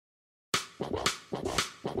Hi,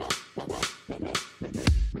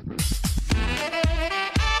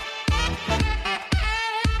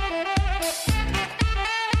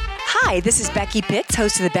 this is Becky Pitts,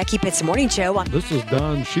 host of the Becky Pitts Morning Show. This is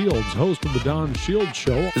Don Shields, host of the Don Shields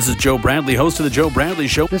Show. This is Joe Bradley, host of the Joe Bradley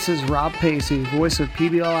Show. This is Rob Pacey, voice of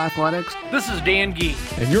PBL Athletics. This is Dan Gee.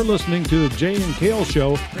 And you're listening to the Jay and Kale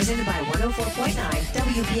Show. Presented by 104.9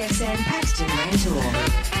 WPXN Paxton Rantoul.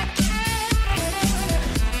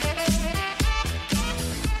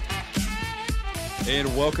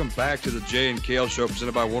 And welcome back to the Jay and Kale Show,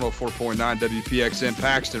 presented by 104.9 WPXN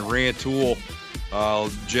Paxton Rantoul.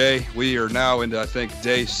 Jay, we are now into, I think,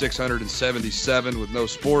 day 677 with no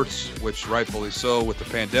sports, which rightfully so with the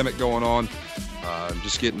pandemic going on.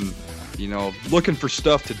 Just getting, looking for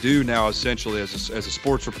stuff to do now, essentially, as a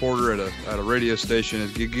sports reporter at a radio station.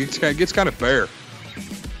 It gets kind of bare.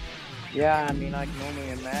 Yeah, I mean, I can only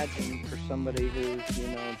imagine for somebody whose,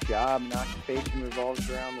 job and occupation revolves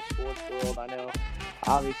around the sports world. I know,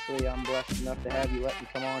 obviously, I'm blessed enough to have you let me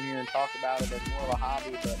come on here and talk about it as more of a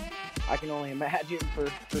hobby, but I can only imagine for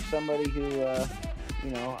somebody who,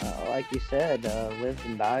 like you said, lives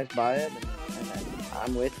and dies by it. And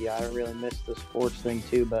I'm with you. I really miss the sports thing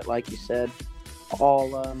too. But like you said, all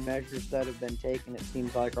measures that have been taken, it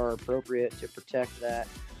seems like, are appropriate to protect that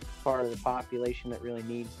part of the population that really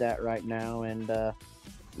needs that right now. And,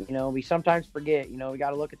 we sometimes forget, we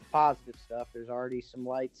got to look at the positive stuff. There's already some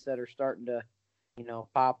lights that are starting to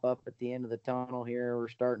pop up at the end of the tunnel here. We're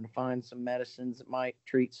starting to find some medicines that might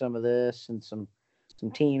treat some of this, and some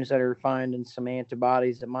teams that are finding some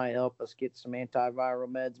antibodies that might help us get some antiviral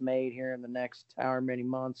meds made here in the next however many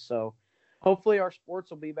months. So hopefully our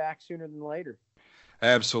sports will be back sooner than later.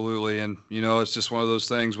 Absolutely. And, it's just one of those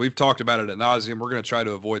things. We've talked about it ad nauseum. We're going to try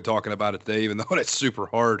to avoid talking about it today, even though it's super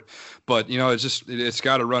hard. But, it's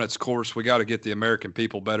got to run its course. We got to get the American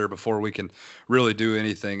people better before we can really do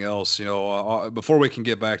anything else, before we can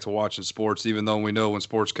get back to watching sports, even though we know when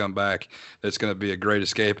sports come back, it's going to be a great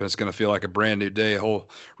escape and it's going to feel like a brand new day, a whole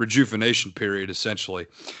rejuvenation period, essentially.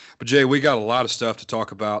 But, Jay, we got a lot of stuff to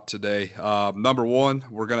talk about today. Number one,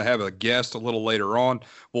 we're going to have a guest a little later on.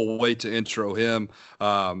 We'll wait to intro him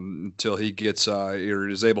until he gets or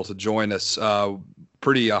is able to join us.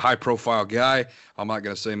 Pretty high-profile guy. I'm not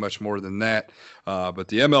going to say much more than that. But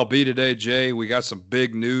the MLB today, Jay, we got some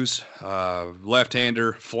big news.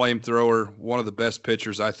 Left-hander, flamethrower, one of the best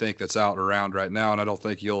pitchers I think that's out and around right now, and I don't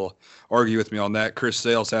think you'll argue with me on that. Chris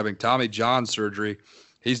Sale's having Tommy John surgery.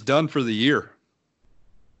 He's done for the year.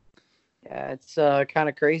 Yeah, it's kind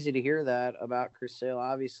of crazy to hear that about Chris Sale.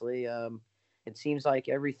 Obviously, it seems like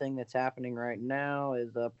everything that's happening right now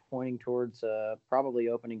is pointing towards probably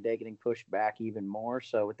opening day getting pushed back even more.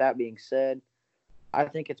 So with that being said, I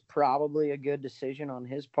think it's probably a good decision on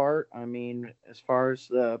his part. I mean, as far as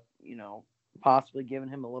the, possibly giving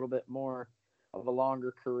him a little bit more of a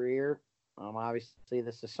longer career. Obviously,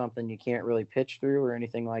 this is something you can't really pitch through or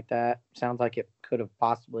anything like that. Sounds like it could have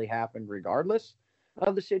possibly happened regardless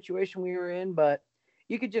of the situation we were in, but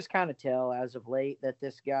you could just kind of tell as of late that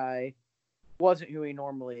this guy wasn't who he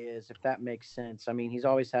normally is, if that makes sense. I mean, he's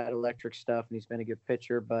always had electric stuff and he's been a good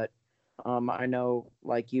pitcher, but I know,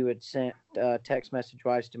 like you had sent text message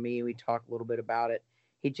wise to me, we talked a little bit about it.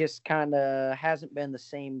 He just kind of hasn't been the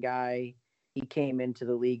same guy he came into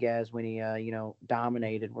the league as when he,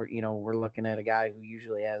 dominated. We're looking at a guy who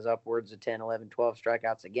usually has upwards of 10, 11, 12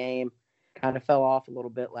 strikeouts a game. Kind of fell off a little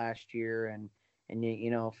bit last year, and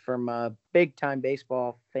from a big-time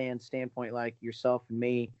baseball fan standpoint like yourself and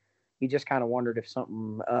me, you just kind of wondered if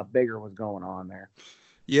something bigger was going on there.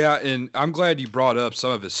 Yeah, and I'm glad you brought up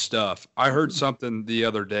some of his stuff. I heard something the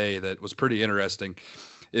other day that was pretty interesting.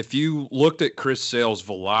 If you looked at Chris Sale's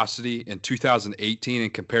velocity in 2018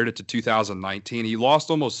 and compared it to 2019, he lost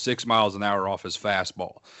almost 6 miles an hour off his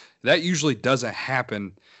fastball. That usually doesn't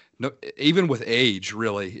happen. No, even with age,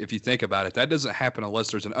 really, if you think about it, that doesn't happen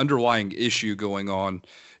unless there's an underlying issue going on,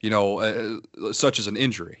 such as an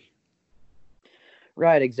injury.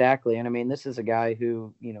 Right, exactly. And I mean, this is a guy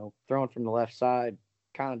who, throwing from the left side,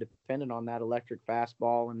 kind of dependent on that electric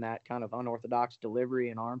fastball and that kind of unorthodox delivery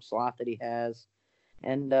and arm slot that he has.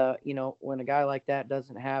 And, when a guy like that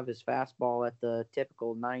doesn't have his fastball at the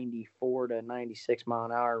typical 94 to 96 mile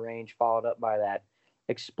an hour range, followed up by that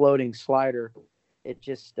exploding slider, it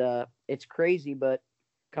just, it's crazy. But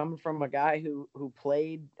coming from a guy who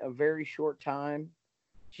played a very short time,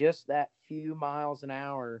 just that few miles an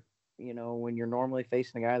hour, when you're normally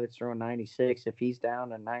facing a guy that's throwing 96, if he's down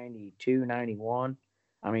to 92, 91,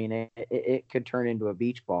 I mean, it could turn into a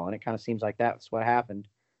beach ball. And it kind of seems like that's what happened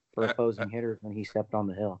for opposing hitters when he stepped on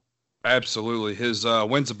the hill. Absolutely. His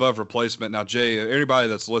wins above replacement. Now, Jay, anybody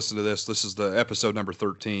that's listened to this is the episode number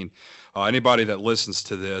 13. Anybody that listens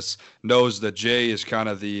to this knows that Jay is kind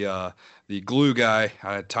of the glue guy.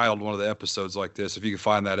 I titled one of the episodes like this. If you can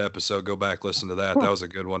find that episode, go back, listen to that. That was a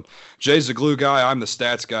good one. Jay's the glue guy. I'm the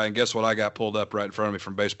stats guy. And guess what I got pulled up right in front of me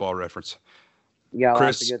from Baseball Reference? You got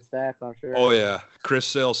Chris, lots of good stats, I'm sure. Oh, yeah. Chris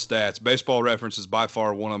Sale's stats. Baseball Reference is by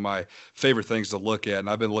far one of my favorite things to look at, and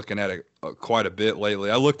I've been looking at it quite a bit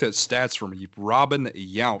lately. I looked at stats from Robin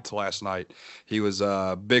Yount last night. He was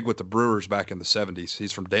big with the Brewers back in the 70s.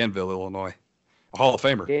 He's from Danville, Illinois. A Hall of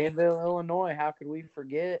Famer. Danville, Illinois. How could we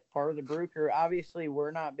forget? Part of the Brew Crew. Obviously,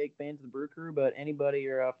 we're not big fans of the Brew Crew, but anybody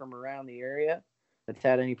from around the area that's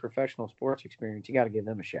had any professional sports experience, you got to give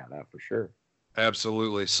them a shout-out for sure.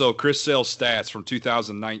 Absolutely. So Chris Sale's stats from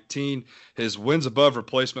 2019, his wins above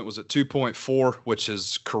replacement was at 2.4, which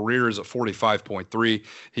his career is at 45.3.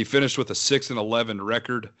 He finished with a 6-11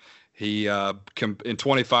 record. He in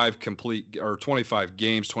 25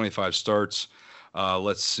 games, 25 starts.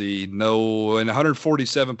 Let's see. In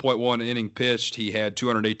 147.1 inning pitched, he had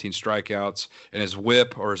 218 strikeouts, and his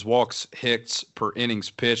WHIP, or his walks hits per innings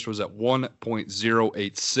pitched, was at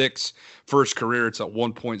 1.086. For his career, it's at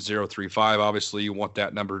 1.035. Obviously, you want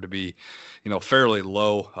that number to be, fairly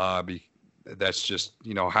low. That's just,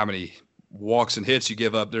 how many walks and hits you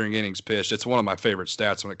give up during innings pitched. It's one of my favorite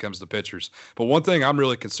stats when it comes to pitchers. But one thing I'm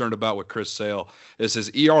really concerned about with Chris Sale is his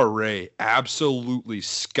ERA absolutely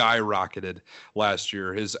skyrocketed last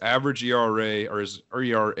year. His average ERA, or his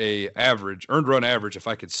ERA average, earned run average, if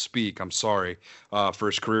I could speak, I'm sorry, for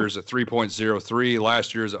his career is at 3.03.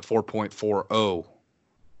 Last year is at 4.40.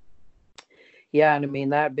 Yeah, and I mean,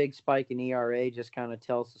 that big spike in ERA just kind of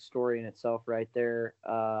tells the story in itself right there.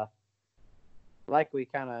 Like we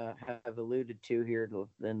kind of have alluded to here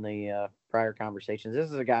in the prior conversations, this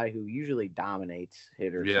is a guy who usually dominates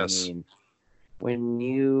hitters. Yes. I mean, when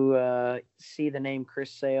you see the name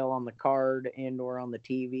Chris Sale on the card and or on the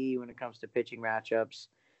TV when it comes to pitching matchups,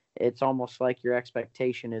 it's almost like your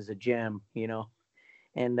expectation is a gem,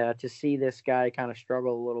 And to see this guy kind of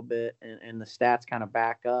struggle a little bit and the stats kind of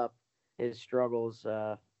back up his struggles,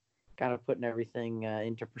 kind of putting everything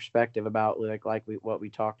into perspective about what we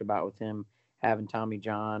talked about with him having Tommy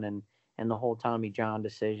John and the whole Tommy John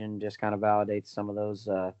decision just kind of validates some of those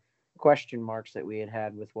question marks that we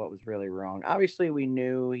had with what was really wrong. Obviously, we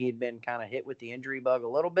knew he'd been kind of hit with the injury bug a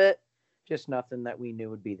little bit, just nothing that we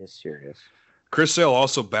knew would be this serious. Chris Sale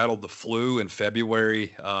also battled the flu in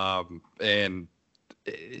February, and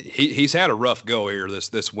he's had a rough go here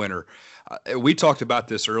this winter. We talked about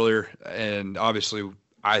this earlier, and obviously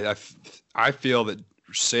I feel that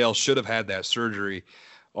Sale should have had that surgery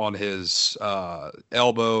on his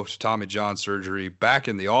elbow, Tommy John surgery, back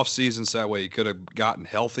in the off season, so that way he could have gotten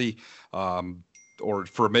healthy, or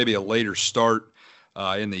for maybe a later start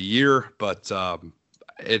in the year. But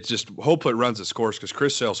it just hopefully it runs its course, because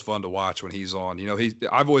Chris Sale's fun to watch when he's on.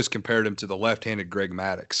 I've always compared him to the left-handed Greg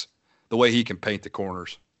Maddux, the way he can paint the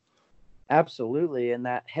corners. Absolutely, and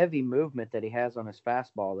that heavy movement that he has on his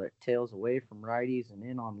fastball that tails away from righties and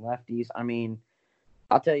in on lefties. I mean,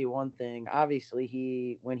 I'll tell you one thing.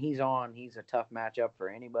 Obviously, when he's on, he's a tough matchup for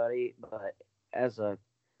anybody. But as a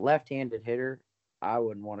left-handed hitter, I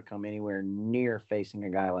wouldn't want to come anywhere near facing a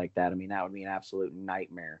guy like that. I mean, that would be an absolute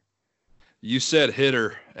nightmare. You said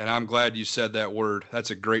hitter, and I'm glad you said that word. That's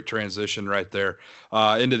a great transition right there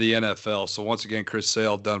into the NFL. So once again, Chris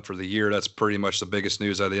Sale done for the year. That's pretty much the biggest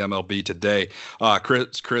news out of the MLB today.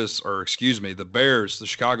 The Bears, the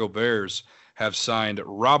Chicago Bears, have signed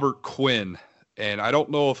Robert Quinn. And I don't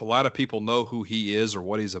know if a lot of people know who he is or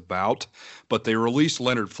what he's about, but they released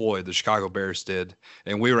Leonard Floyd, the Chicago Bears did,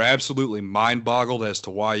 and we were absolutely mind-boggled as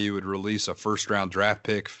to why you would release a first-round draft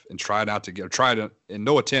pick and in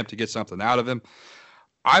no attempt to get something out of him.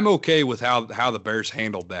 I'm okay with how the Bears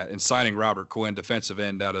handled that in signing Robert Quinn, defensive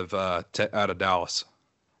end out of Dallas.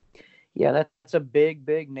 Yeah, that's a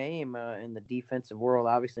big name in the defensive world,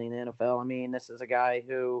 obviously in the NFL. I mean, this is a guy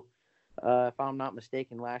who, if I'm not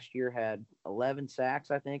mistaken, last year had 11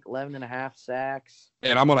 sacks, I think, 11 and a half sacks.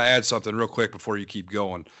 And I'm going to add something real quick before you keep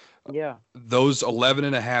going. Yeah. Those 11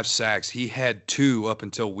 and a half sacks, he had 2 up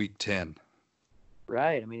until week 10.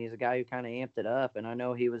 Right. I mean, he's a guy who kind of amped it up, and I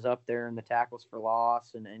know he was up there in the tackles for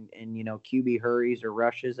loss and QB hurries or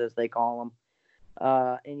rushes, as they call them.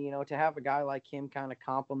 And to have a guy like him kind of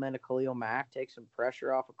complement a Khalil Mack, take some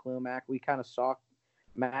pressure off of Khalil Mack. We kind of saw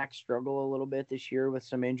Mack struggle a little bit this year with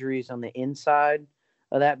some injuries on the inside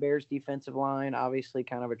of that Bears defensive line. Obviously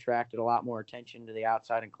kind of attracted a lot more attention to the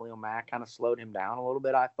outside, and Khalil Mack kind of slowed him down a little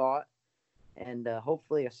bit, I thought. And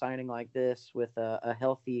hopefully a signing like this with a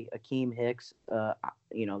healthy Akeem Hicks,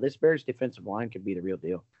 this Bears defensive line could be the real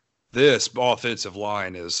deal. This offensive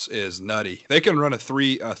line is nutty. They can run a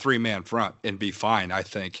three-man front and be fine, I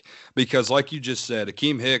think, because like you just said,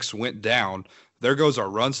 Akeem Hicks went down. There goes our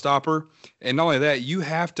run stopper. And not only that, you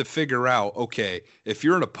have to figure out, okay, if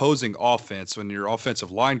you're an opposing offense, when you're offensive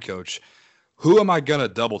line coach, who am I going to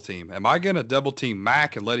double team? Am I going to double team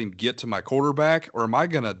Mack and let him get to my quarterback, or am I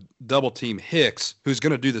going to double team Hicks, who's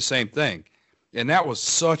going to do the same thing? And that was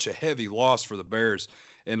such a heavy loss for the Bears,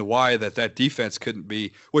 and why that defense couldn't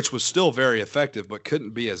be, which was still very effective, but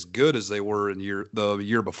couldn't be as good as they were in the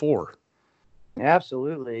year before.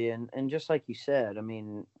 Absolutely, and just like you said, I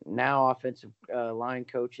mean, now offensive line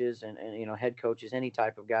coaches and head coaches, any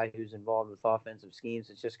type of guy who's involved with offensive schemes,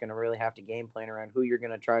 it's just going to really have to game plan around who you're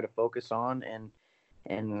going to try to focus on,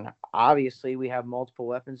 and obviously we have multiple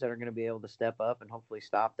weapons that are going to be able to step up and hopefully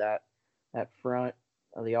stop that front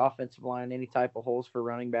of the offensive line, any type of holes for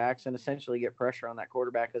running backs, and essentially get pressure on that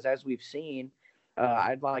quarterback. Because as we've seen,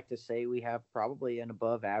 I'd like to say we have probably an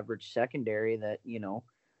above average secondary that,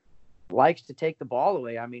 likes to take the ball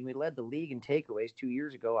away. I mean, we led the league in takeaways 2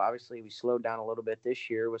 years ago. Obviously, we slowed down a little bit this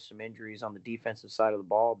year with some injuries on the defensive side of the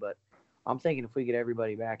ball. But I'm thinking if we get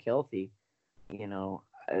everybody back healthy,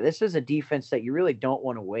 this is a defense that you really don't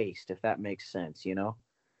want to waste, if that makes sense,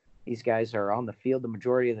 These guys are on the field the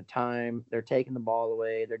majority of the time. They're taking the ball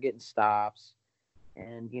away. They're getting stops.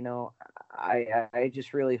 And, I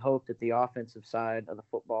just really hope that the offensive side of the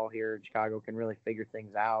football here in Chicago can really figure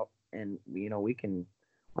things out. And, we can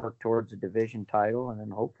work towards a division title and then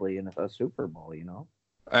hopefully in a Super Bowl,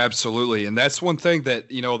 Absolutely. And that's one thing that,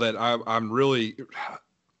 that I'm really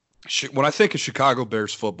 – when I think of Chicago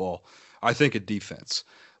Bears football, I think of defense.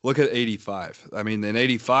 Look at 85. I mean, in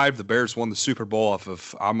 85, the Bears won the Super Bowl off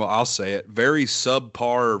of, I'll say it, very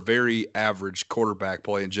subpar, very average quarterback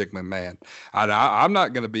play in Jim McMahon. I'm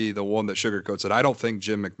not going to be the one that sugarcoats it. I don't think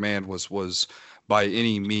Jim McMahon was by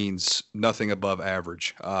any means nothing above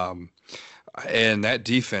average. And that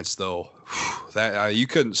defense, though, that you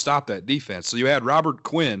couldn't stop that defense. So you had Robert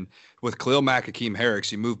Quinn with Khalil Mack, Akeem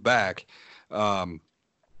Hicks. You move back.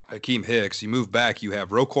 Akeem Hicks, you move back, you have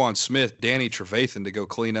Roquan Smith, Danny Trevathan to go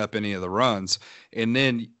clean up any of the runs. And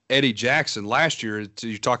then Eddie Jackson last year,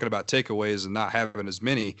 you're talking about takeaways and not having as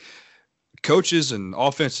many. Coaches and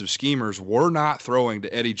offensive schemers were not throwing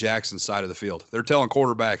to Eddie Jackson's side of the field. They're telling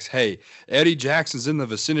quarterbacks, hey, Eddie Jackson's in the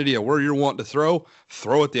vicinity of where you're wanting to throw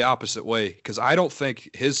it the opposite way. Because I don't think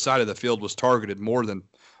his side of the field was targeted more than,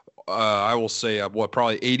 I will say,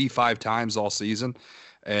 probably 85 times all season.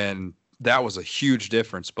 And that was a huge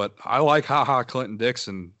difference. But I like Clinton Dix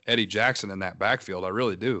and Eddie Jackson in that backfield. I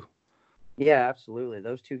really do. Yeah, absolutely.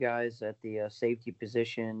 Those two guys at the safety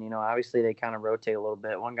position, obviously they kind of rotate a little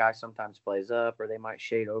bit. One guy sometimes plays up or they might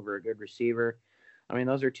shade over a good receiver. I mean,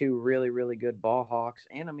 those are two really, really good ball hawks.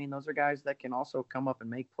 And, I mean, those are guys that can also come up and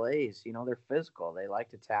make plays. They're physical. They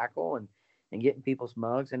like to tackle and get in people's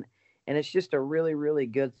mugs. And it's just a really, really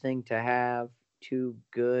good thing to have two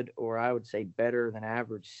good, or I would say better than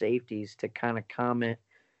average safeties to kind of complement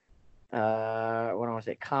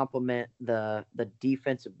the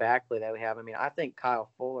defensive backplay that we have. I mean, I think Kyle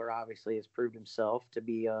Fuller obviously has proved himself to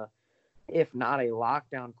be if not a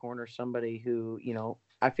lockdown corner, somebody who,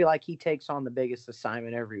 I feel like he takes on the biggest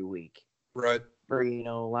assignment every week. Right. For,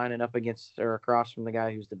 lining up against or across from the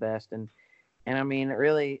guy who's the best. And I mean,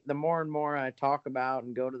 really, the more and more I talk about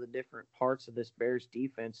and go to the different parts of this Bears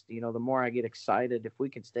defense, the more I get excited. If we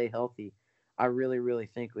can stay healthy, I really, really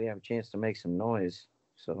think we have a chance to make some noise.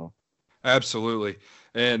 So. Absolutely.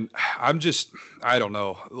 And I don't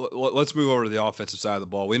know. Let's move over to the offensive side of the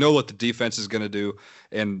ball. We know what the defense is going to do.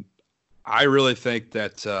 And I really think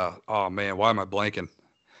that, why am I blanking?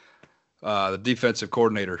 The defensive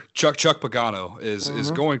coordinator, Chuck Pagano,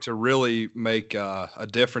 is going to really make a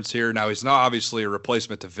difference here. Now, he's not obviously a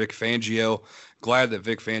replacement to Vic Fangio. Glad that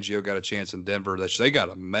Vic Fangio got a chance in Denver. They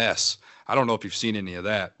got a mess. I don't know if you've seen any of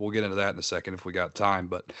that. We'll get into that in a second if we got time.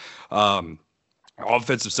 But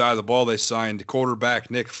offensive side of the ball, they signed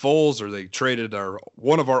quarterback Nick Foles, or they traded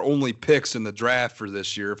one of our only picks in the draft for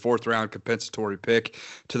this year, 4th-round compensatory pick,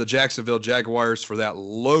 to the Jacksonville Jaguars for that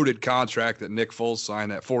loaded contract that Nick Foles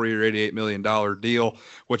signed, that 4-year, $88 million deal,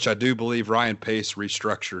 which I do believe Ryan Pace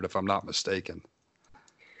restructured, if I'm not mistaken.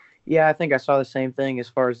 Yeah, I think I saw the same thing as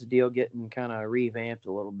far as the deal getting kind of revamped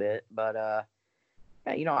a little bit. But,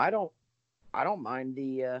 I don't mind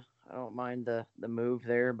the move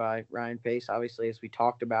there by Ryan Pace. Obviously, as we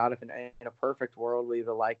talked about, if in a perfect world, we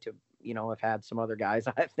would like to, have had some other guys,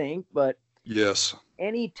 I think. But yes,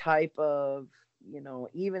 any type of,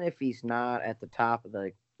 even if he's not at the top of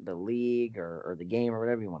the the league or the game or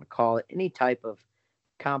whatever you want to call it, any type of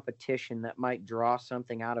competition that might draw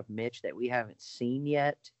something out of Mitch that we haven't seen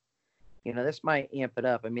yet, this might amp it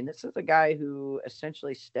up. I mean, this is a guy who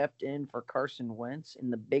essentially stepped in for Carson Wentz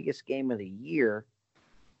in the biggest game of the year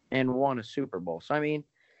and won a Super Bowl. So, I mean,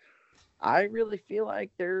 I really feel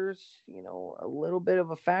like there's, a little bit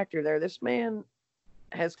of a factor there. This man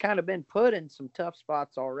has kind of been put in some tough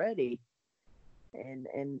spots already.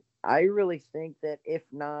 And I really think that if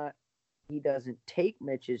not, he doesn't take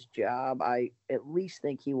Mitch's job, I at least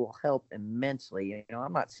think he will help immensely.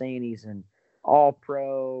 I'm not saying he's an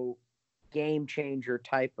all-pro game changer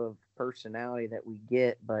type of personality that we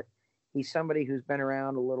get, but he's somebody who's been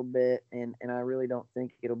around a little bit, and I really don't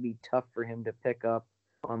think it'll be tough for him to pick up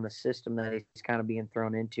on the system that he's kind of being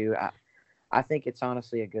thrown into. I think it's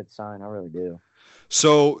honestly a good sign. I really do.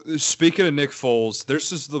 So speaking of Nick Foles,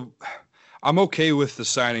 I'm okay with the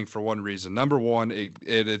signing for one reason. Number one,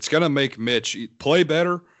 it's going to make Mitch play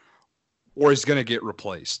better, or he's going to get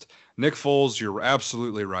replaced. Nick Foles, you're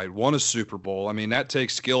absolutely right, won a Super Bowl. I mean, that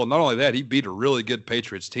takes skill. And not only that, he beat a really good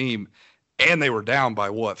Patriots team, and they were down by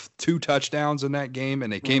 2 touchdowns in that game,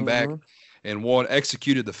 and they came back and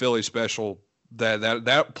executed the Philly special.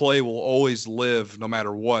 That play will always live no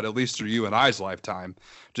matter what, at least through you and I's lifetime,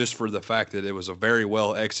 just for the fact that it was a very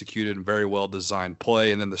well executed and very well designed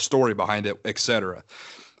play, and then the story behind it, etc.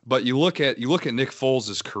 But you look at Nick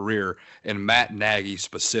Foles' career and Matt Nagy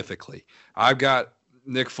specifically. I've got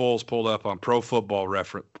Nick Foles pulled up on Pro Football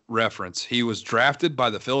Reference. He was drafted by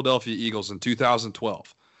the Philadelphia Eagles in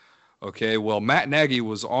 2012. Okay, well, Matt Nagy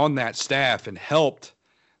was on that staff and helped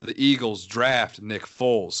the Eagles draft Nick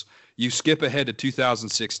Foles. You skip ahead to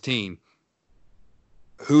 2016.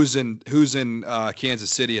 Who's in Kansas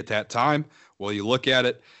City at that time? Well, you look at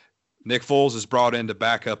it. Nick Foles is brought in to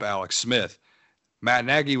back up Alex Smith. Matt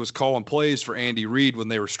Nagy was calling plays for Andy Reid when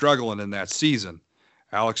they were struggling in that season.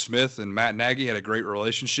 Alex Smith and Matt Nagy had a great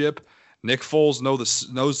relationship. Nick Foles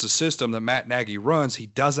knows the system that Matt Nagy runs. He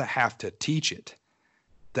doesn't have to teach it.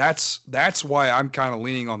 That's why I'm kind of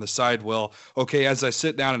leaning on the side, well, okay, as I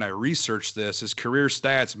sit down and I research this, his career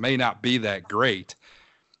stats may not be that great,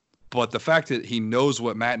 but the fact that he knows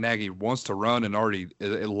what Matt Nagy wants to run and already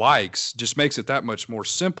likes just makes it that much more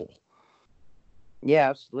simple. Yeah,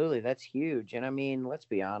 absolutely. That's huge. And I mean, let's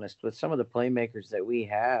be honest, with some of the playmakers that we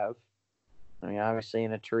have, I mean, obviously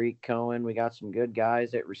in a Tariq Cohen, we got some good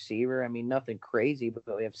guys at receiver. I mean, nothing crazy, but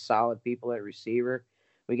we have solid people at receiver.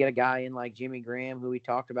 We get a guy in like Jimmy Graham, who we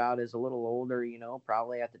talked about is a little older,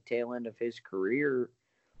 probably at the tail end of his career,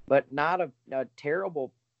 but not a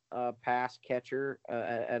terrible pass catcher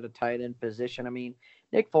at a tight end position. I mean,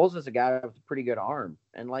 Nick Foles is a guy with a pretty good arm.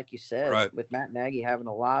 And like you said, right, with Matt Nagy having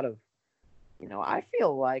a lot of, I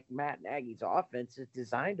feel like Matt Nagy's offense is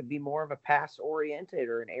designed to be more of a pass-oriented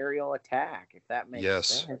or an aerial attack, if that makes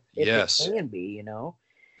sense. It can be,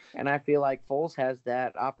 And I feel like Foles has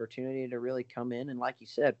that opportunity to really come in and, like you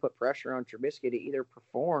said, put pressure on Trubisky to either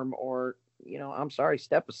perform or,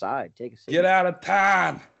 step aside, take a seat. Get out of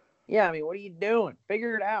town. Yeah, I mean, what are you doing?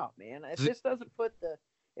 Figure it out, man. If this doesn't put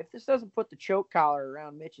the choke collar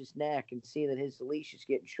around Mitch's neck and see that his leash is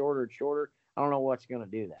getting shorter and shorter, I don't know what's going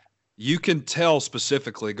to do that. You can tell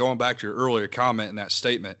specifically, going back to your earlier comment in that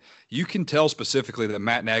statement, you can tell specifically that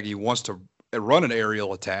Matt Nagy wants to run an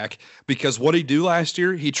aerial attack, because what he do last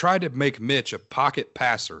year, he tried to make Mitch a pocket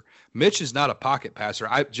passer. Mitch is not a pocket passer.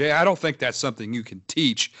 Jay, I don't think that's something you can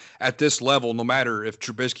teach at this level, no matter if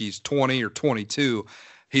Trubisky's 20 or 22.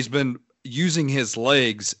 He's been using his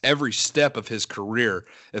legs every step of his career,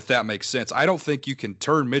 if that makes sense. I don't think you can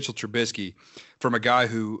turn Mitchell Trubisky from a guy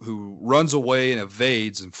who runs away and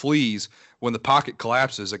evades and flees when the pocket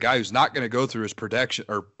collapses, a guy who's not going to go through his protection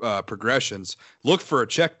or progressions, look for a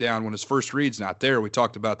check down when his first read's not there. We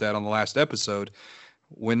talked about that on the last episode.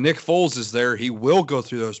 When Nick Foles is there, he will go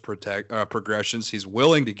through those progressions. He's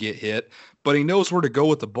willing to get hit, but he knows where to go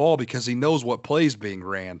with the ball because he knows what play's being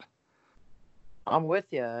ran. I'm with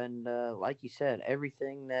you, and like you said,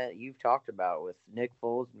 everything that you've talked about with Nick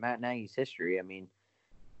Foles and Matt Nagy's history, I mean,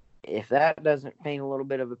 if that doesn't paint a little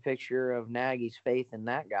bit of a picture of Nagy's faith in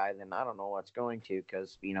that guy, then I don't know what's going to,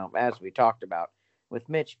 because, as we talked about, with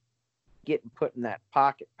Mitch getting put in that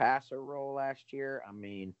pocket passer role last year, I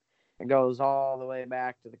mean, it goes all the way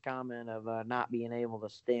back to the comment of not being able to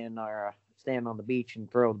stand on the beach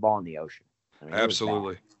and throw the ball in the ocean. I mean,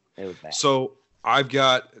 absolutely. It was bad. So I've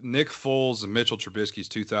got Nick Foles and Mitchell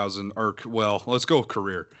Trubisky's let's go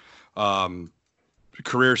career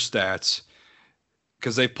stats,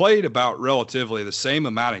 because they've played about relatively the same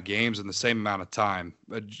amount of games in the same amount of time,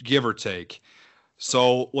 give or take.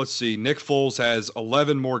 So let's see. Nick Foles has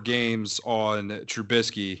 11 more games on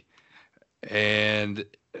Trubisky, and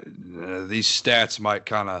these stats might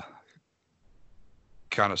kind of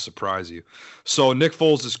surprise you. So Nick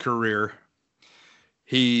Foles' career,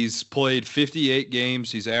 he's played 58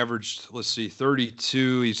 games. He's averaged,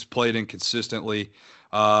 32. He's played inconsistently.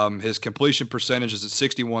 His completion percentage is at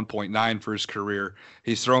 61.9 for his career.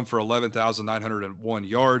 He's thrown for 11,901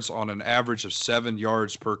 yards on an average of 7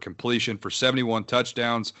 yards per completion for 71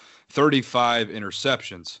 touchdowns, 35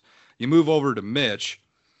 interceptions. You move over to Mitch,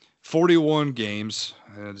 41 games.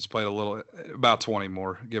 He's played about 20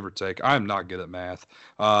 more, give or take. I'm not good at math.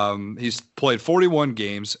 He's played 41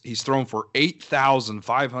 games. He's thrown for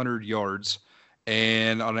 8,500 yards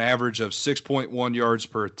and on an average of 6.1 yards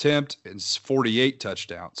per attempt and 48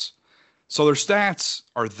 touchdowns. So their stats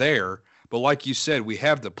are there, but like you said, we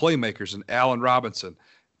have the playmakers in Allen Robinson.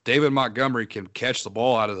 David Montgomery can catch the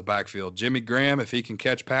ball out of the backfield. Jimmy Graham, if he can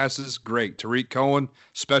catch passes, great. Tariq Cohen,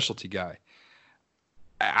 specialty guy.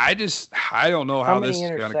 I don't know how this is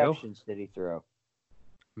going to go. How many interceptions did he throw?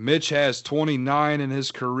 Mitch has 29 in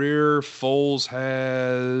his career. Foles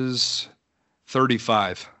has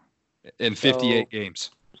 35 in 58 games.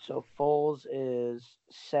 So Foles is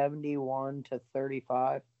 71 to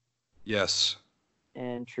 35? Yes.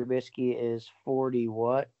 And Trubisky is 40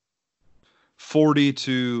 what? 40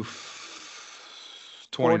 to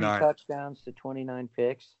 29. 40 touchdowns to 29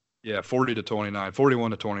 picks? Yeah, 40 to 29.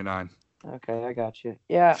 41 to 29. Okay, I got you.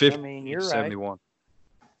 Yeah, 50, I mean, you're 71.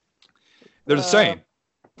 Right. They're the same.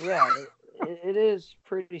 Yeah, it is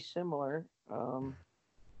pretty similar.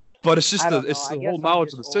 But it's just the whole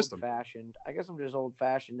knowledge of the system. I guess I'm just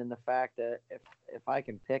old-fashioned in the fact that if I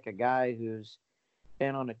can pick a guy who's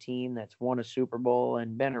been on a team that's won a Super Bowl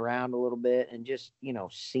and been around a little bit and just,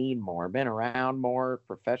 seen more, been around more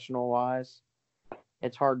professional-wise,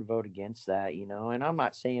 it's hard to vote against that, And I'm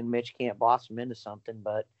not saying Mitch can't blossom into something,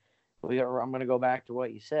 but I'm going to go back to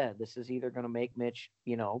what you said. This is either going to make Mitch,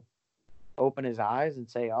 open his eyes and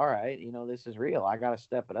say, all right, this is real. I got to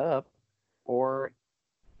step it up. Or,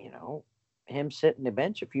 him sitting the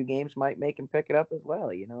bench a few games might make him pick it up as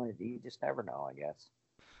well. You just never know, I guess.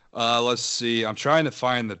 Let's see. I'm trying to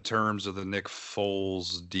find the terms of the Nick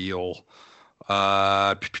Foles deal.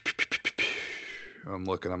 I'm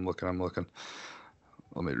looking.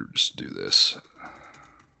 Let me just do this.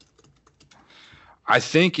 I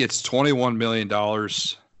think it's $21 million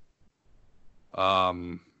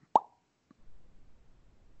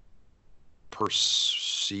per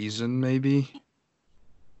season, maybe.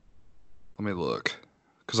 Let me look,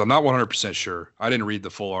 because I'm not 100% sure. I didn't read the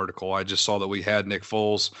full article. I just saw that we had Nick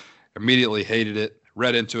Foles, immediately hated it,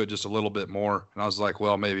 read into it just a little bit more, and I was like,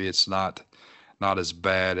 well, maybe it's not as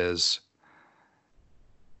bad as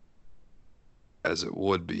it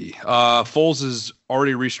would be. Foles has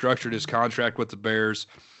already restructured his contract with the Bears.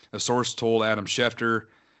 A source told Adam Schefter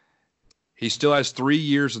he still has 3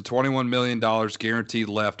 years and $21 million guaranteed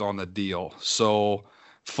left on the deal. So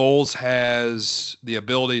Foles has the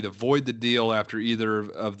ability to void the deal after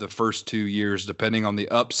either of the first 2 years, depending on the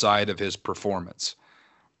upside of his performance.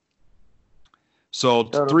 So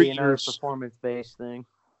 3 years, performance-based thing.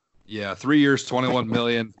 Yeah, 3 years, $21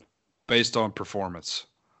 million, based on performance.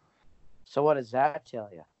 So what does that tell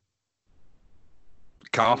you?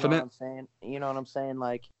 Confident? You know what I'm saying?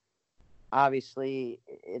 Like, obviously,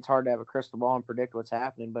 it's hard to have a crystal ball and predict what's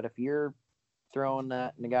happening, but if you're throwing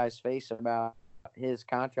that in the guy's face about his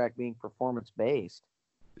contract being performance-based,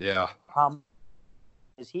 yeah, how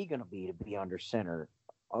is he going to be under center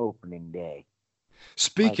opening day?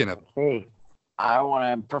 Speaking of... Hey, I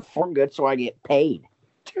want to perform good so I get paid.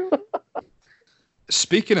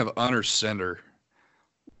 Speaking of under center,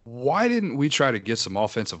 why didn't we try to get some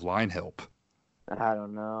offensive line help? I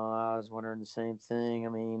don't know. I was wondering the same thing. I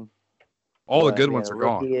mean, all the good ones are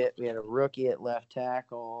gone. We had a rookie at left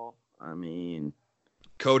tackle. I mean,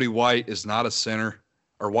 Cody White is not a center,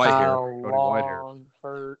 or Whitehair. Cody Whitehair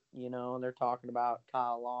hurt. And they're talking about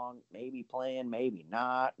Kyle Long maybe playing, maybe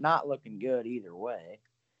not. Not looking good either way.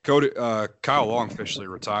 Kyle Long officially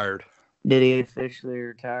retired. Did he officially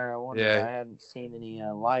retire? I wonder. Yeah. I hadn't seen any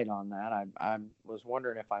light on that. I was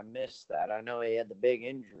wondering if I missed that. I know he had the big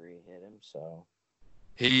injury hit him, so.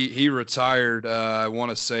 He retired, I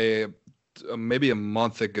want to say, maybe a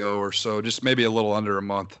month ago or so, just maybe a little under a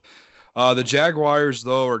month. The Jaguars,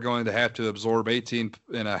 though, are going to have to absorb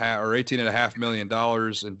 $18.5 million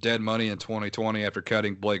in dead money in 2020 after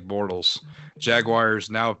cutting Blake Bortles.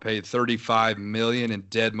 Jaguars now have paid $35 million in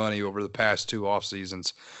dead money over the past 2 off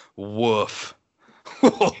seasons. Woof.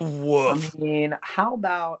 Woof. I mean, how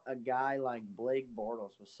about a guy like Blake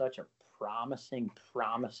Bortles with such a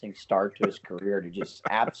promising start to his career to just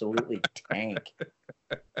absolutely tank.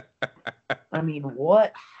 I mean,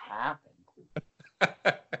 what happened?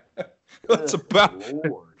 It's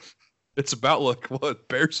about look what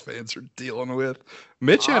Bears fans are dealing with.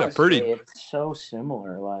 Mitch had a pretty. It's so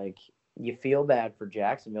similar. Like, you feel bad for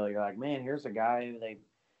Jacksonville. You're like, man, here's a guy who they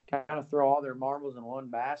kind of throw all their marbles in one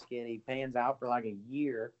basket. He pans out for like a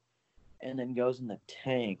year and then goes in the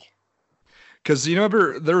tank. Because you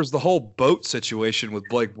remember there was the whole boat situation with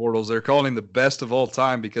Blake Bortles. They're calling him the best of all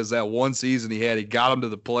time because that one season he got him to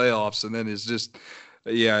the playoffs, and then it's just,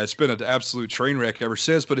 it's been an absolute train wreck ever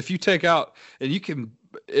since. But if you take out, and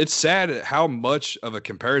it's sad how much of a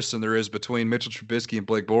comparison there is between Mitchell Trubisky and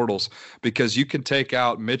Blake Bortles, because you can take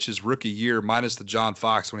out Mitch's rookie year minus the John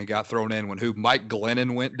Fox when he got thrown in, when Mike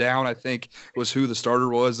Glennon went down, I think was who the starter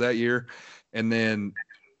was that year, and then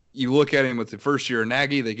you look at him with the first year of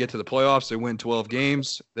Nagy, they get to the playoffs, they win 12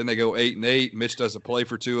 games, then they go 8-8. Mitch doesn't play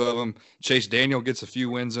for 2 of them. Chase Daniel gets a few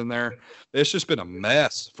wins in there. It's just been a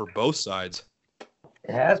mess for both sides.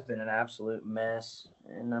 It has been an absolute mess.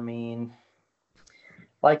 And, I mean,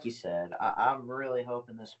 like you said, I'm really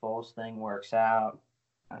hoping this Foles thing works out.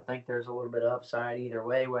 I think there's a little bit of upside either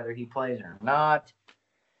way, whether he plays or not.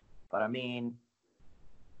 But, I mean,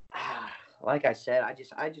 like I said,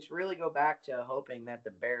 I just really go back to hoping that the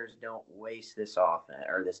Bears don't waste this offense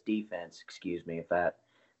or this defense, excuse me, if that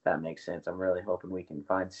makes sense. I'm really hoping we can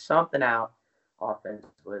find something out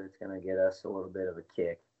offensively that's going to get us a little bit of a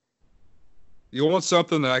kick. You want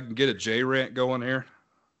something that I can get a J rant going here?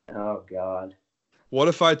 Oh, God. What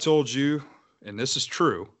if I told you, and this is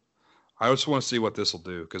true, I just want to see what this will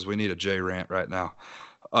do because we need a J rant right now.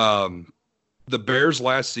 The Bears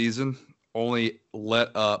last season only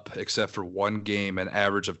let up, except for one game, an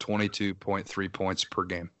average of 22.3 points per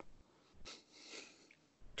game.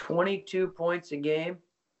 22 points a game?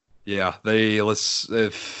 Yeah,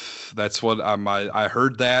 if that's what I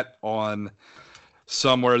heard that on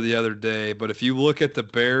somewhere the other day. But if you look at the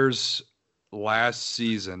Bears last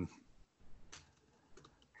season,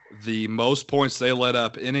 the most points they let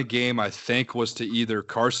up in a game, I think, was to either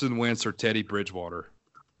Carson Wentz or Teddy Bridgewater.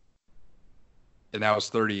 And that was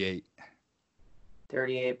 38.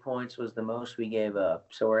 38 points was the most we gave up.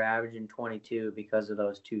 So we're averaging 22 because of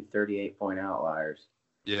those 2 38-point outliers.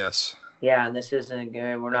 Yes. Yeah, and this isn't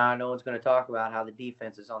good. No one's going to talk about how the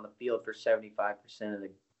defense is on the field for 75%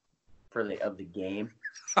 of the game.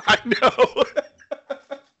 I know.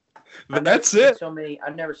 That's it.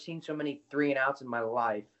 I've never seen so many 3-and-outs in my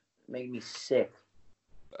life. It made me sick.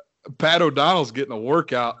 Pat O'Donnell's getting a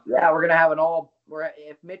workout. Yeah, we're going to have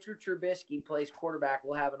if Mitchell Trubisky plays quarterback,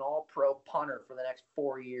 we'll have an all-pro punter for the next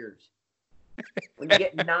 4 years. When you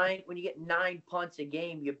get 9 punts a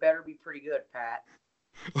game, you better be pretty good, Pat.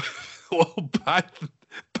 Well,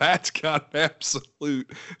 Pat's got an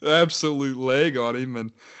absolute leg on him,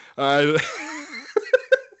 and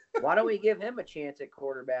why don't we give him a chance at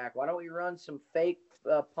quarterback? Why don't we run some fake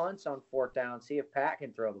punts on 4th down, see if Pat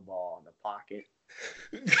can throw the ball in the pocket?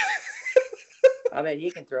 I mean,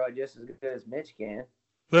 he can throw it just as good as Mitch can.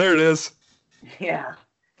 There it is. Yeah.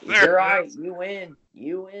 You're right. You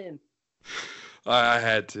win. I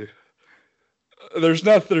had to. There's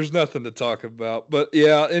nothing to talk about. But,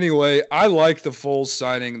 yeah, anyway, I like the Foles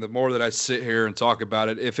signing the more that I sit here and talk about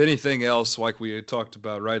it. If anything else, like we had talked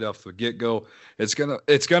about right off the get-go, it's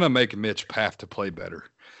gonna make Mitch have to play better,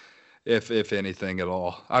 if anything at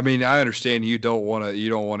all. I mean, I understand you don't want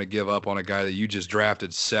to give up on a guy that you just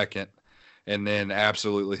drafted second and then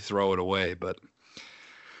absolutely throw it away. But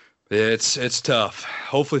it's tough.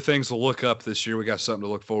 Hopefully things will look up this year. We got something to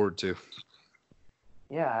look forward to.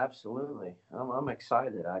 Yeah, absolutely. I'm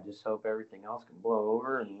excited. I just hope everything else can blow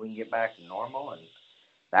over and we can get back to normal. And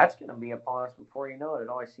that's going to be upon us before you know it. It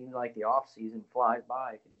always seems like the off season flies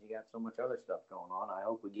by because you got so much other stuff going on. I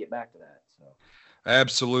hope we get back to that. So.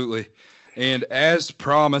 Absolutely. And as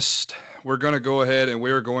promised, we're going to go ahead and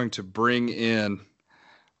we're going to bring in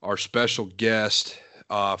our special guest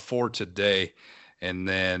for today. And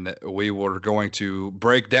then we were going to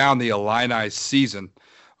break down the Illini season,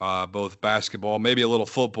 both basketball, maybe a little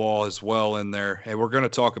football as well in there. And we're going to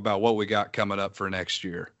talk about what we got coming up for next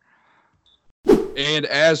year. And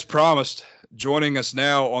as promised, joining us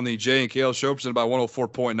now on the Jay and Kale Show, presented by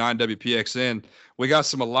 104.9 WPXN, we got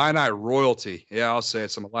some Illini royalty. Yeah, I'll say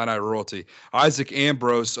it, some Illini royalty. Isaac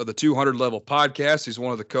Ambrose of the 200 Level Podcast. He's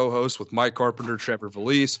one of the co-hosts with Mike Carpenter, Trevor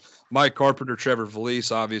Valise. Mike Carpenter, Trevor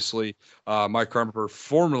Valise, obviously. Mike Carpenter,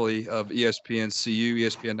 formerly of ESPN CU,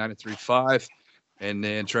 ESPN 93.5. And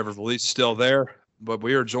then Trevor Valise still there. But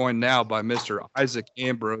we are joined now by Mr. Isaac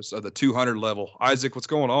Ambrose of the 200 Level. Isaac, what's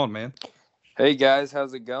going on, man? Hey guys,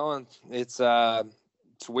 how's it going? It's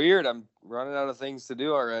weird. I'm running out of things to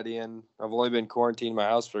do already, and I've only been quarantined in my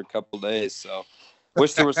house for a couple of days. So,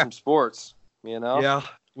 wish there was some sports. Yeah,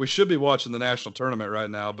 we should be watching the national tournament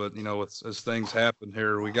right now, but as things happen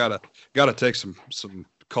here, we gotta take some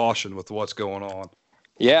caution with what's going on.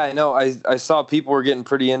 Yeah, I know. I saw people were getting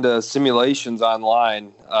pretty into simulations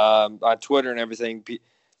online on Twitter and everything.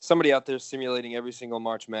 Somebody out there simulating every single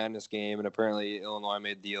March Madness game, and apparently Illinois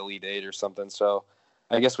made the Elite Eight or something. So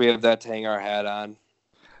I guess we have that to hang our hat on.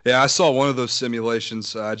 Yeah, I saw one of those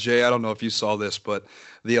simulations. Jay, I don't know if you saw this, but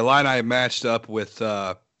the Illini matched up with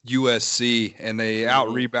USC, and they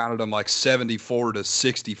out-rebounded them like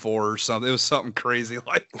 74-64 or something. It was something crazy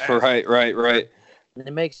like that. Right.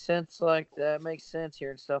 It makes sense like that. It makes sense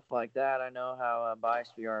hearing stuff like that. I know how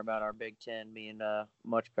biased we are about our Big Ten being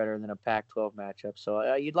much better than a Pac-12 matchup.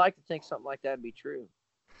 So you'd like to think something like that would be true.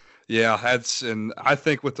 Yeah, and I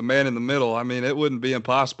think with the man in the middle, I mean, it wouldn't be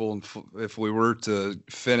impossible if we were to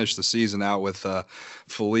finish the season out with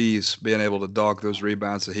Feliz being able to dog those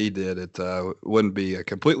rebounds that he did. It wouldn't be a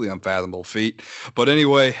completely unfathomable feat. But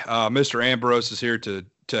anyway, Mr. Ambrose is here to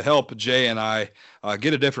help Jay and I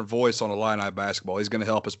get a different voice on Illini basketball. He's going to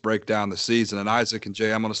help us break down the season. And Isaac and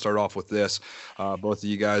Jay, I'm going to start off with this. Both of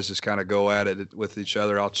you guys just kind of go at it with each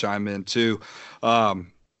other. I'll chime in too.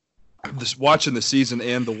 Watching the season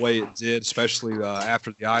end the way it did, especially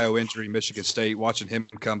after the Io injury, Michigan State, watching him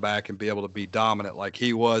come back and be able to be dominant like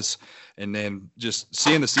he was, and then just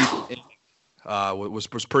seeing the season end, was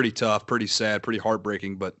pretty tough, pretty sad, pretty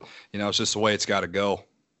heartbreaking. But it's just the way it's got to go.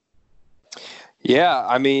 Yeah,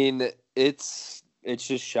 I mean, it's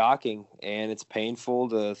just shocking, and it's painful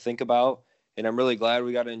to think about. And I'm really glad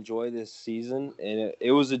we got to enjoy this season. And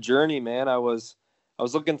it was a journey, man. I was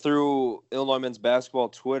looking through Illinois men's basketball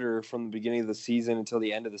Twitter from the beginning of the season until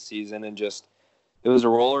the end of the season, and it was a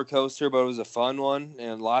roller coaster, but it was a fun one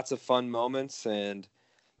and lots of fun moments. And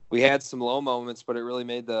we had some low moments, but it really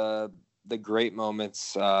made the great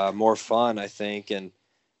moments more fun, I think. And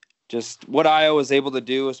just what Io was able to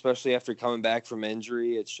do, especially after coming back from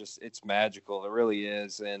injury, it's magical. It really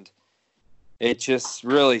is. And it just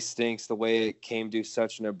really stinks the way it came to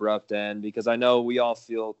such an abrupt end, because I know we all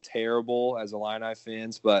feel terrible as Illini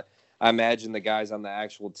fans, but I imagine the guys on the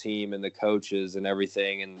actual team and the coaches and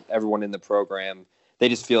everything and everyone in the program, they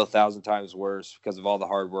just feel 1,000 times worse because of all the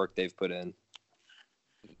hard work they've put in.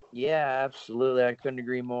 Yeah, absolutely. I couldn't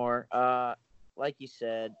agree more. Like you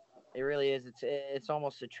said, it really is. It's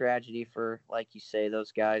almost a tragedy for, like you say,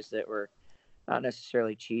 those guys that were not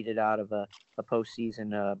necessarily cheated out of a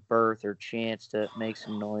postseason berth or chance to make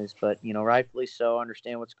some noise, but rightfully so.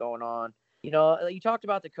 Understand what's going on. You talked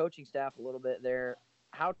about the coaching staff a little bit there.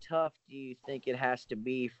 How tough do you think it has to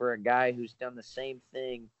be for a guy who's done the same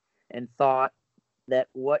thing and thought that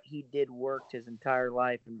what he did worked his entire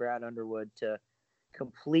life in Brad Underwood to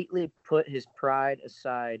completely put his pride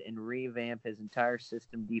aside and revamp his entire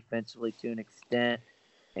system defensively to an extent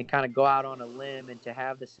and kind of go out on a limb and to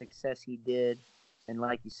have the success he did, and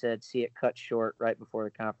like you said, see it cut short right before the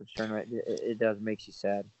conference tournament? It does, makes you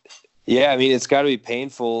sad. Yeah, I mean, it's got to be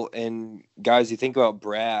painful. And guys, you think about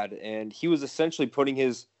Brad, and he was essentially putting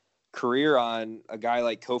his career on a guy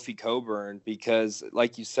like Kofi Cockburn because,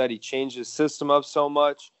 like you said, he changed his system up so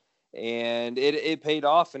much, and it paid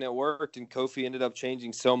off and it worked. And Kofi ended up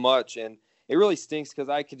changing so much, and it really stinks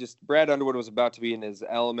because Brad Underwood was about to be in his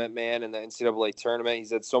element, man, in the NCAA tournament.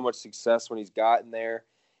 He's had so much success when he's gotten there.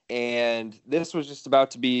 And this was just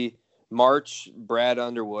about to be March Brad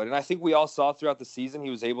Underwood. And I think we all saw throughout the season he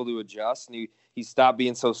was able to adjust, and he stopped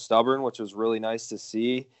being so stubborn, which was really nice to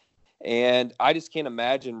see. And I just can't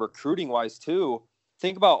imagine recruiting-wise, too.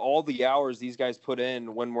 Think about all the hours these guys put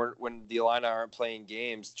in when the Illini aren't playing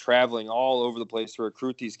games, traveling all over the place to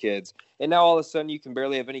recruit these kids. And now all of a sudden you can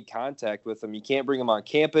barely have any contact with them. You can't bring them on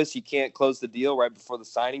campus. You can't close the deal right before the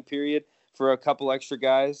signing period for a couple extra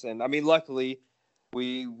guys. And, I mean, luckily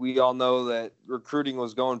we all know that recruiting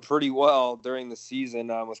was going pretty well during the season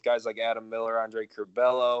with guys like Adam Miller, Andre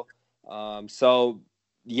Curbelo. So,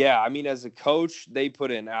 yeah, I mean, as a coach, they put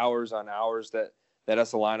in hours on hours that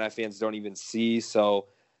us Illini fans don't even see. So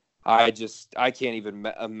I can't even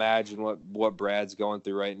imagine what Brad's going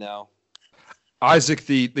through right now. Isaac,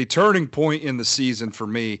 the turning point in the season for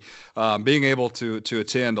me, being able to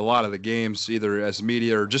attend a lot of the games, either as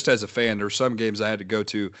media or just as a fan. There were some games I had to go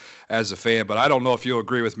to as a fan, but I don't know if you'll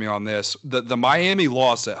agree with me on this. The Miami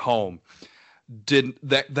loss at home,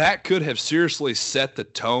 that could have seriously set the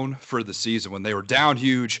tone for the season. When they were down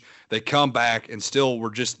huge, they come back and still were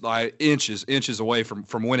just like inches away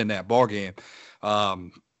from winning that ball game.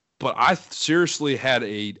 But I seriously had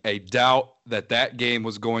a doubt that game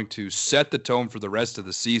was going to set the tone for the rest of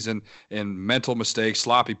the season in mental mistakes,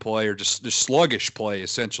 sloppy play, or just sluggish play,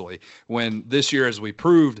 essentially. When this year, as we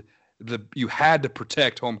proved, you had to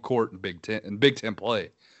protect home court in Big Ten play.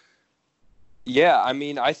 Yeah, I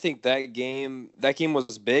mean, I think that game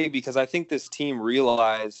was big because I think this team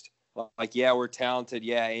realized, like, yeah, we're talented.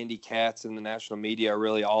 Yeah, Andy Katz and the national media are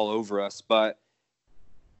really all over us, but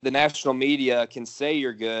the national media can say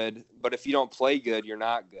you're good, but if you don't play good, you're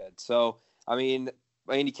not good. So, I mean,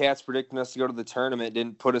 Andy Katz predicting us to go to the tournament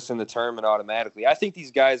didn't put us in the tournament automatically. I think these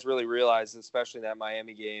guys really realized, especially in that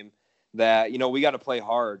Miami game, that, we got to play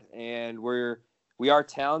hard, and we are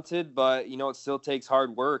talented, but, it still takes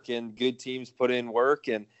hard work, and good teams put in work.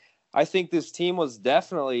 And I think this team was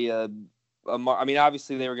definitely I mean,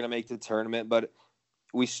 obviously they were going to make the tournament, but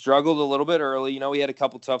we struggled a little bit early. We had a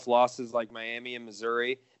couple tough losses like Miami and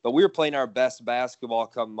Missouri, but we were playing our best basketball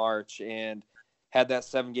come March and had that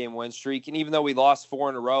 7-game win streak. And even though we lost 4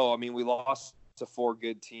 in a row, I mean, we lost to 4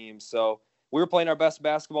 good teams. So we were playing our best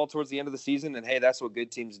basketball towards the end of the season. And hey, that's what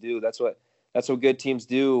good teams do. That's what good teams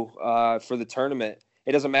do for the tournament.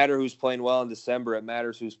 It doesn't matter who's playing well in December. It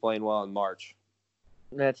matters who's playing well in March.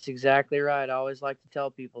 That's exactly right. I always like to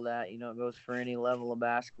tell people that, it goes for any level of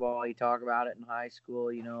basketball. You talk about it in high school,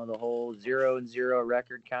 the whole 0-0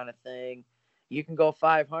 record kind of thing. You can go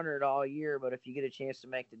 500 all year, but if you get a chance to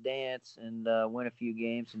make the dance and win a few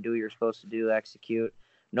games and do what you're supposed to do, execute,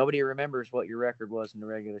 nobody remembers what your record was in the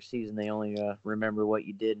regular season. They only remember what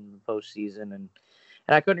you did in the postseason. And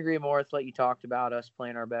I couldn't agree more with what you talked about, us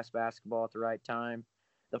playing our best basketball at the right time.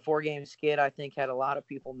 The 4-game skid, I think, had a lot of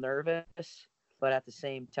people nervous. But at the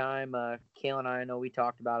same time, Kale and I know we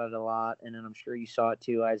talked about it a lot, and then I'm sure you saw it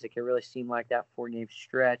too, Isaac. It really seemed like that 4-game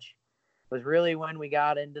stretch was really when we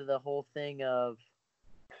got into the whole thing of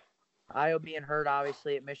Ayo being hurt,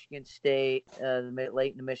 obviously, at Michigan State,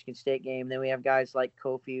 late in the Michigan State game. Then we have guys like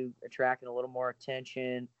Kofi attracting a little more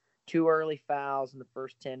attention. 2 early fouls in the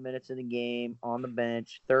first 10 minutes of the game on the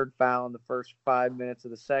bench. 3rd foul in the first 5 minutes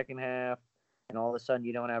of the second half. And all of a sudden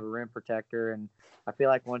you don't have a rim protector. And I feel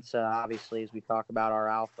like once, obviously, as we talk about our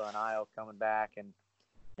alpha and Ayo coming back and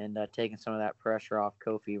taking some of that pressure off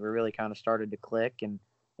Kofi, we really kind of started to click and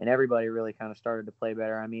everybody really kind of started to play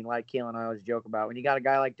better. I mean, like Keel and I always joke about, when you got a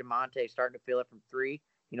guy like DeMonte starting to feel it from 3,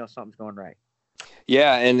 something's going right.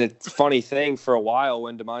 Yeah, and it's a funny thing, for a while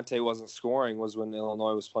when DeMonte wasn't scoring was when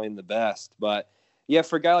Illinois was playing the best. But yeah,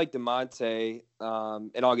 for a guy like DeMonte,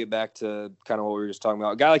 and I'll get back to kind of what we were just talking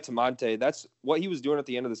about. A guy like DeMonte, that's what he was doing at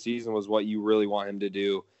the end of the season was what you really want him to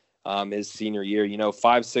do his senior year.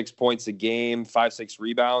 5-6 points a game, 5-6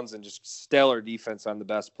 rebounds, and just stellar defense on the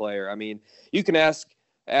best player. I mean, you can ask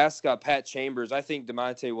Pat Chambers. I think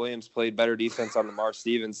DeMonte Williams played better defense on Lamar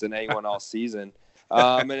Stevens than anyone all season.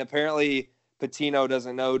 And apparently Pitino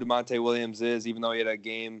doesn't know who DeMonte Williams is, even though he had a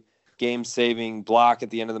game-saving block at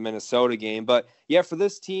the end of the Minnesota game. But, yeah, for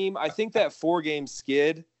this team, I think that 4-game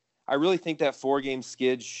skid, I really think that 4-game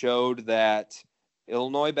skid showed that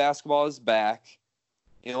Illinois basketball is back.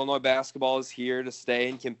 Illinois basketball is here to stay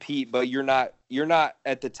and compete, but you're not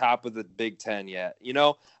at the top of the Big Ten yet.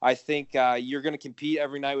 I think you're going to compete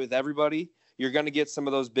every night with everybody. You're going to get some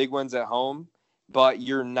of those big wins at home, but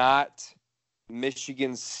you're not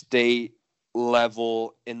Michigan State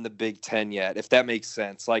level in the Big Ten yet, if that makes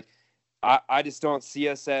sense. Like, I just don't see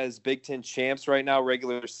us as Big Ten champs right now,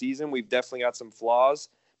 regular season. We've definitely got some flaws,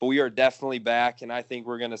 but we are definitely back, and I think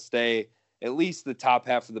we're going to stay at least the top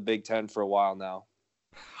half of the Big Ten for a while now.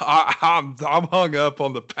 I'm hung up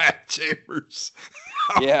on the Pat Chambers.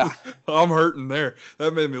 Yeah. I'm hurting there.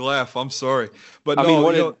 That made me laugh. I'm sorry. But I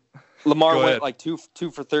mean, Lamar went like 2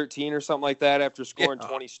 for 13 or something like that after scoring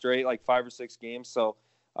 20 straight, like 5 or 6 games. So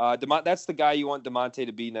that's the guy you want DeMonte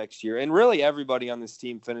to be next year. And really everybody on this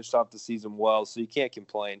team finished off the season well, so you can't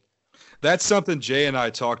complain. That's something Jay and I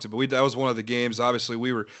talked about. That was one of the games.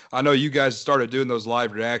 Obviously, I know you guys started doing those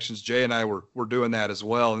live reactions. Jay and I were doing that as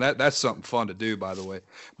well, and that's something fun to do, by the way.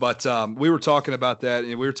 But we were talking about that,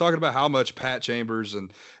 and we were talking about how much Pat Chambers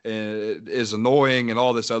and is annoying and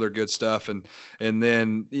all this other good stuff, and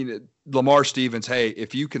then Lamar Stevens. Hey,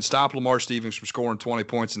 if you can stop Lamar Stevens from scoring 20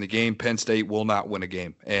 points in the game, Penn State will not win a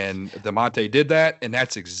game. And DeMonte did that, and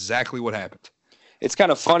that's exactly what happened. It's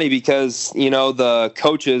kind of funny because, the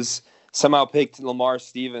coaches somehow picked Lamar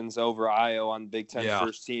Stevens over Ayo on the Big Ten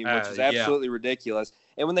first team, which is absolutely ridiculous.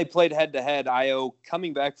 And when they played head-to-head, Ayo,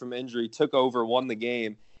 coming back from injury, took over, won the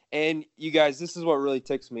game. And, you guys, this is what really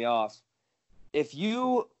ticks me off. If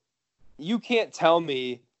you can't tell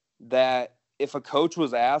me that if a coach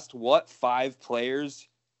was asked what 5 players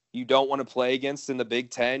you don't want to play against in the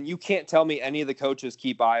Big Ten, you can't tell me any of the coaches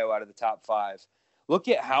keep Ayo out of the top 5. Look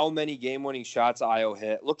at how many game-winning shots Io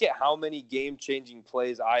hit. Look at how many game-changing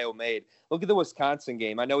plays Io made. Look at the Wisconsin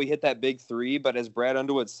game. I know he hit that big three, but as Brad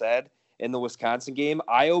Underwood said in the Wisconsin game,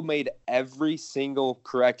 Io made every single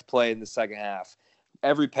correct play in the second half.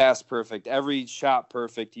 Every pass perfect, every shot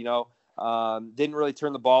perfect, didn't really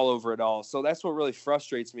turn the ball over at all. So that's what really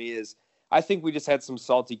frustrates me is I think we just had some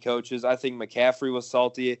salty coaches. I think McCaffrey was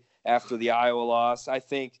salty after the Iowa loss.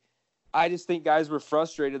 I just think guys were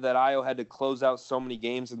frustrated that Iowa had to close out so many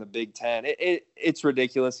games in the Big Ten. It's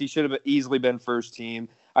ridiculous. He should have easily been first team.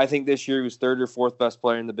 I think this year he was third or fourth best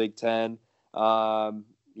player in the Big Ten. Sorry,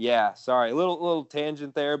 a little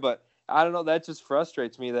tangent there, but I don't know. That just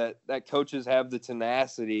frustrates me that coaches have the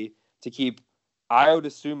tenacity to keep Ayo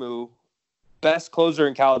Dosunmu, best closer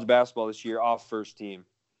in college basketball this year, off first team.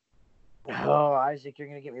 Oh, Isaac, you're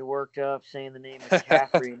going to get me worked up saying the name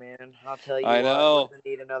McCaffrey, man. I'll tell you I know. We're going to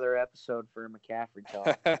need another episode for a McCaffrey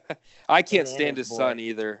talk. I can't stand his son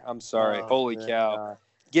either. I'm sorry. Oh, Holy cow.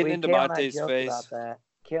 Getting into Monte's face.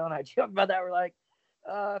 Kale and I joked about that. We're like,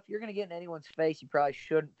 if you're going to get in anyone's face, you probably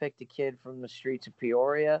shouldn't pick the kid from the streets of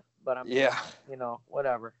Peoria. But I mean,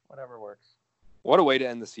 whatever works. What a way to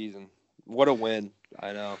end the season. What a win.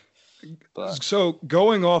 I know. But. So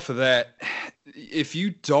going off of that, if you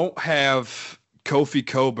don't have Kofi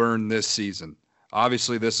Cockburn this season,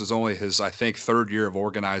 obviously this is only his, I think, third year of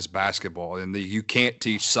organized basketball, and you can't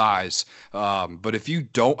teach size. But if you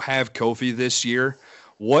don't have Kofi this year,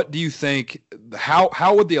 what do you think?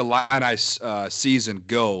 How would the Illini season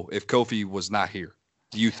go if Kofi was not here?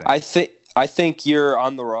 Do you think? I think you're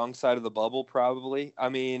on the wrong side of the bubble, probably. I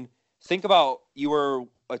mean, think about you were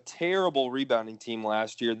a terrible rebounding team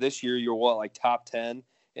last year. This year, you're like top 10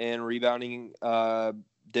 in rebounding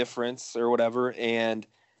difference or whatever. And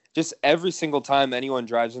just every single time anyone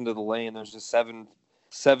drives into the lane, there's just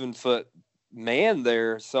 7-foot man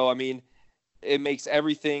there. So, I mean, it makes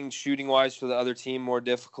everything shooting wise for the other team more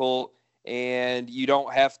difficult. And you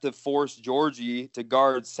don't have to force Georgie to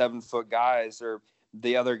guard 7-foot guys or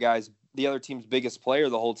the other team's biggest player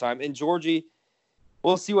the whole time. And Georgie,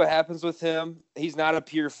 we'll see what happens with him. He's not a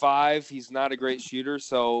pure 5. He's not a great shooter,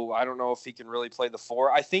 so I don't know if he can really play the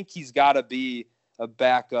 4. I think he's got to be a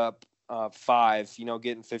backup 5,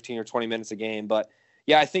 getting 15 or 20 minutes a game. But,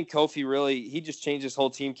 yeah, I think Kofi really – he just changed his whole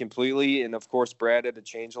team completely. And, of course, Brad had to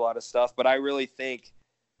change a lot of stuff. But I really think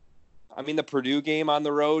 – I mean, the Purdue game on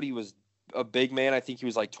the road, he was a big man. I think he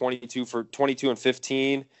was like 22 and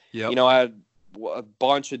 15. Yep. Had – a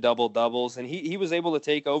bunch of double-doubles, and he was able to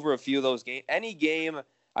take over a few of those games. Any game,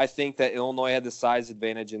 I think, that Illinois had the size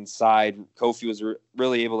advantage inside, Kofi was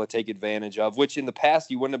really able to take advantage of, which in the past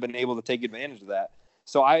you wouldn't have been able to take advantage of that.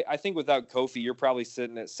 So I think without Kofi, you're probably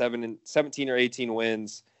sitting at 17 or 18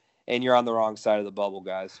 wins, and you're on the wrong side of the bubble,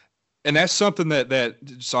 guys. And that's something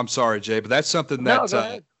so I'm sorry, Jay, but that's something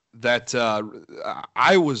that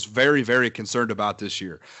I was very, very concerned about this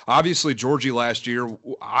year. Obviously, Georgie last year,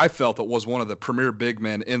 I felt it was one of the premier big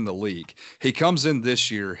men in the league. He comes in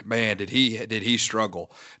this year, man, did he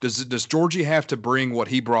struggle? Does Georgie have to bring what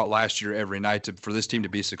he brought last year every night for this team to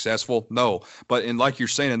be successful? No, but like you're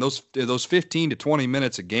saying, in those 15 to 20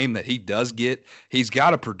 minutes a game that he does get, he's got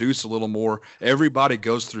to produce a little more. Everybody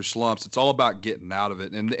goes through slumps. It's all about getting out of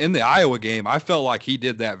it. And in the Iowa game, I felt like he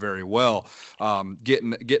did that very well,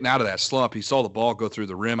 getting out of that slump. He saw the ball go through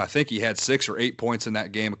the rim. I think he had 6 or 8 points in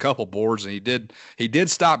that game, a couple boards, and he did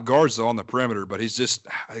stop Garza on the perimeter, but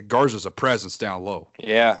Garza's a presence down low.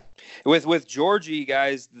 Yeah. With Georgie,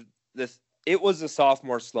 guys, it was a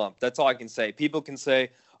sophomore slump. That's all I can say. People can say,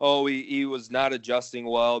 oh, he was not adjusting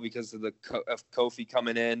well because of Kofi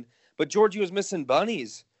coming in, but Georgie was missing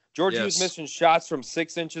bunnies. Georgie was missing shots from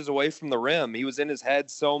 6 inches away from the rim. He was in his head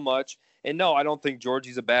so much. And no, I don't think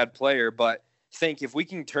Georgie's a bad player, but think if we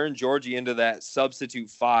can turn Georgie into that substitute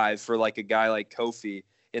 5 for like a guy like Kofi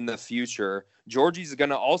in the future, Georgie's going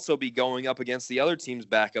to also be going up against the other team's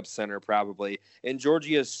backup center probably. And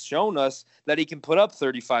Georgie has shown us that he can put up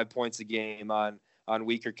 35 points a game on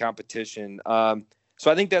weaker competition. So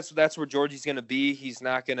I think that's where Georgie's going to be. He's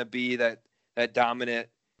not going to be that dominant,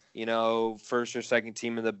 first or second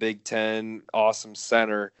team in the Big Ten, awesome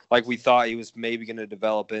center like we thought he was maybe going to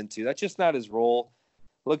develop into. That's just not his role.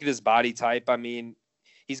 Look at his body type. I mean,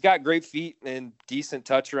 he's got great feet and decent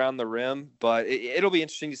touch around the rim, but it'll be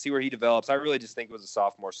interesting to see where he develops. I really just think it was a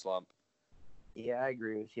sophomore slump. Yeah, I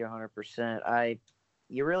agree with you 100%.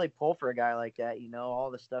 You really pull for a guy like that.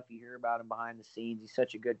 All the stuff you hear about him behind the scenes. He's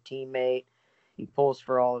such a good teammate. He pulls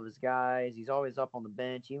for all of his guys. He's always up on the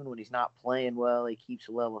bench. Even when he's not playing well, he keeps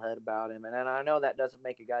a level head about him. And I know that doesn't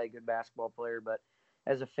make a guy a good basketball player, but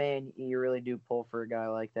as a fan, you really do pull for a guy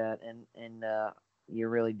like that. And you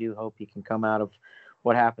really do hope he can come out of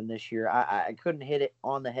what happened this year. I couldn't hit it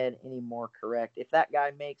on the head any more correct. If that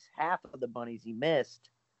guy makes half of the bunnies he missed,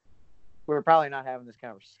 we're probably not having this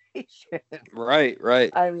conversation. Right.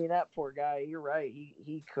 I mean, that poor guy, you're right.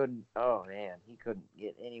 He couldn't, oh man, he couldn't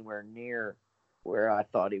get anywhere near where I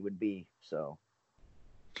thought he would be. So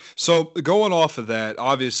going off of that,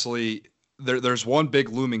 obviously there's one big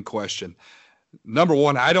looming question. Number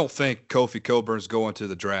one, I don't think Kofi Coburn's going to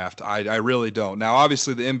the draft. I really don't. Now,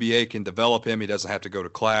 obviously, the NBA can develop him. He doesn't have to go to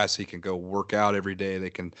class. He can go work out every day. They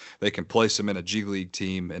can place him in a G League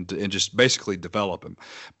team and just basically develop him.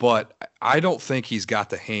 But I don't think he's got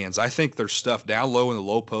the hands. I think there's stuff down low in the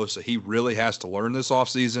low post that he really has to learn this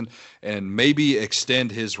offseason and maybe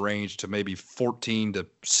extend his range to maybe 14 to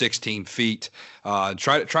 16 feet and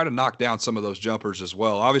try to knock down some of those jumpers as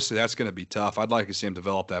well. Obviously, that's going to be tough. I'd like to see him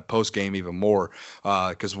develop that post game even more.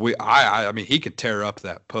 Because I mean, he could tear up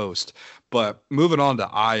that post. But moving on to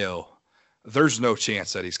Ayo, there's no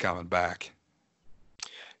chance that he's coming back.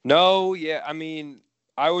 No, yeah, I mean,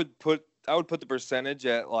 I would put the percentage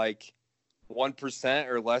at like 1%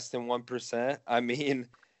 or less than 1%. I mean,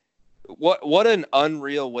 what an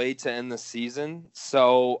unreal way to end the season.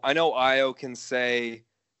 So I know Ayo can say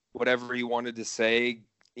whatever he wanted to say,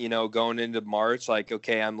 going into March, like,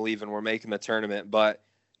 okay, I'm leaving, we're making the tournament, but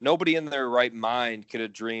nobody in their right mind could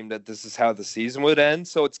have dreamed that this is how the season would end.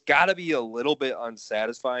 So it's got to be a little bit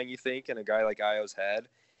unsatisfying, you think, in a guy like Ayo's head.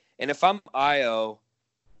 And if I'm Ayo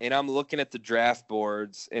and I'm looking at the draft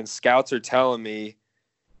boards and scouts are telling me,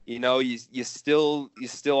 you still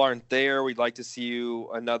aren't there, we'd like to see you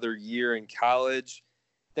another year in college,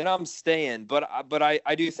 then I'm staying. But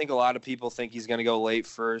I do think a lot of people think he's going to go late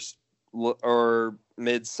first or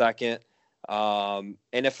mid second. And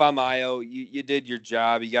if I'm Ayo, you did your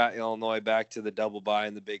job. You got Illinois back to the double bye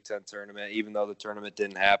in the Big Ten tournament, even though the tournament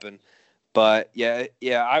didn't happen. But yeah,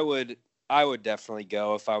 I would definitely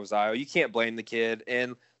go if I was Ayo. You can't blame the kid.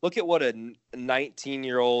 And look at what a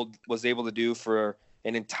 19-year-old was able to do for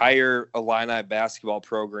an entire Illini basketball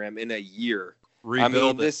program in a year.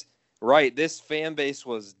 Rebuild this fan base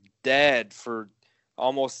was dead for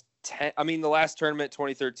almost 10. I mean, the last tournament,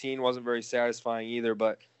 2013, wasn't very satisfying either,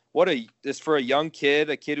 but just for a young kid,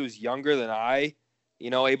 a kid who's younger than I,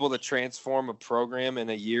 able to transform a program in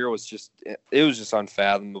a year was just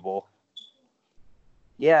unfathomable.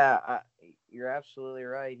 Yeah, you're absolutely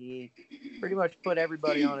right. He pretty much put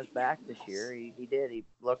everybody on his back this year. He did. He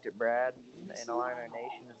looked at Brad and Illini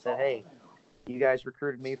Nation and said, hey, you guys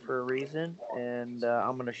recruited me for a reason, and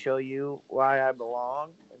I'm going to show you why I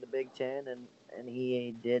belong in the Big Ten, and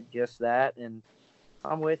he did just that. And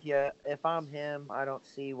I'm with you. If I'm him, I don't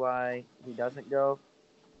see why he doesn't go.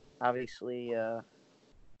 Obviously,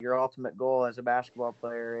 your ultimate goal as a basketball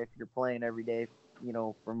player, if you're playing every day,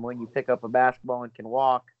 from when you pick up a basketball and can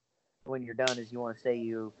walk, when you're done, is you want to say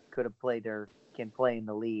you could have played or can play in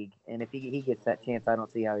the league. And if he gets that chance, I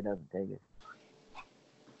don't see how he doesn't take it.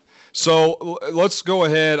 So let's go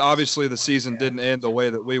ahead. Obviously, the season didn't end the way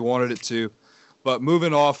that we wanted it to. But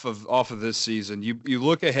moving off of this season, you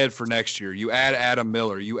look ahead for next year. You add Adam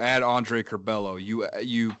Miller, you add Andre Curbelo,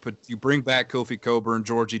 you bring back Kofi Coburn,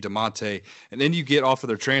 Georgie DeMonte, and then you get off of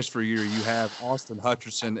their transfer year. You have Austin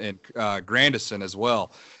Hutcherson and Grandison as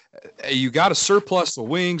well. You got a surplus of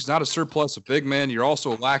wings, not a surplus of big men. You're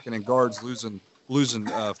also lacking in guards, losing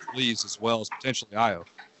Fleas as well as potentially Ayo.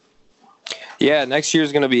 Yeah, next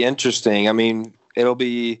year's going to be interesting. I mean, it'll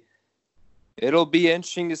be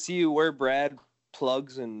interesting to see where Brad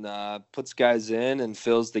plugs and puts guys in and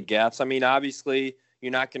fills the gaps. I mean, obviously,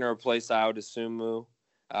 you're not going to replace Ayo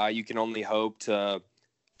Dosunmu. You can only hope to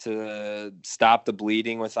stop the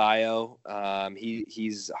bleeding with Ayo.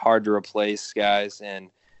 He's hard to replace, guys.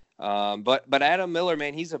 And but Adam Miller,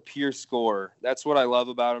 man, he's a pure scorer. That's what I love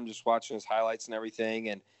about him, just watching his highlights and everything.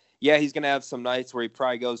 And yeah, he's going to have some nights where he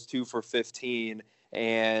probably goes 2 for 15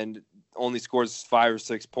 and only scores 5 or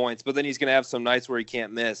 6 points, but then he's going to have some nights where he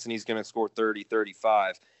can't miss and he's going to score 30,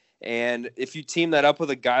 35. And if you team that up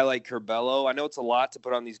with a guy like Curbelo, I know it's a lot to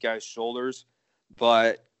put on these guys' shoulders,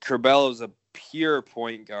 but Curbelo's a pure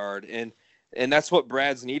point guard, and that's what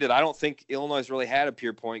Brad's needed. I don't think Illinois really had a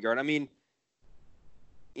pure point guard. I mean,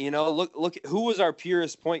 look who was our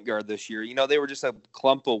purest point guard this year? They were just a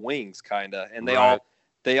clump of wings kind of, and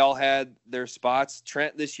they all had their spots.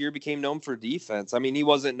 Trent this year became known for defense. I mean, he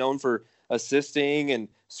wasn't known for assisting and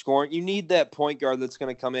scoring. You need that point guard that's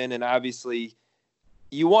going to come in, and obviously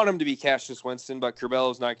you want him to be Cassius Winston, but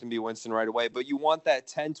Curbelo's not going to be Winston right away. But you want that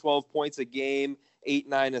 10, 12 points a game, 8,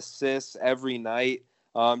 9 assists every night,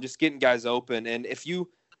 just getting guys open. And if you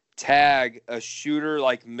tag a shooter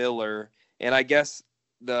like Miller, and I guess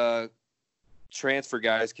the transfer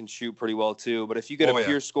guys can shoot pretty well too. But if you get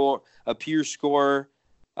a pure scorer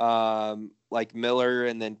like Miller,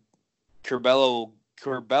 and then Curbelo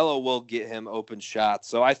will get him open shots.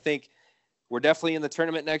 So I think we're definitely in the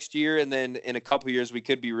tournament next year, and then in a couple years we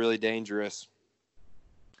could be really dangerous.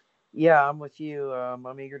 Yeah, I'm with you.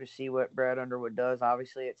 I'm eager to see what Brad Underwood does.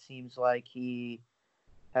 Obviously, it seems like he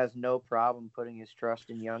has no problem putting his trust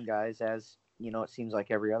in young guys, as it seems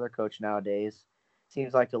like every other coach nowadays.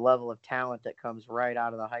 Seems like the level of talent that comes right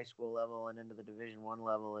out of the high school level and into the Division I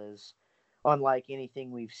level is unlike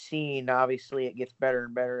anything we've seen. Obviously, it gets better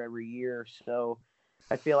and better every year. So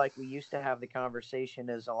I feel like we used to have the conversation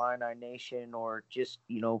as Illini Nation, or just,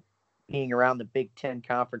 being around the Big Ten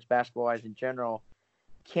conference basketball-wise in general.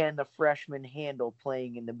 Can the freshmen handle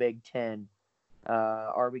playing in the Big Ten?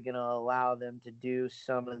 Are we going to allow them to do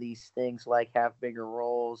some of these things, like have bigger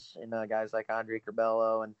roles in guys like Andre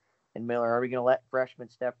Curbelo and Miller? Are we going to let freshmen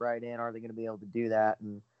step right in? Are they going to be able to do that?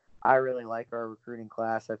 And I really like our recruiting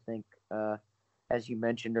class. I think, as you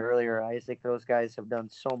mentioned earlier, Isaac, those guys have done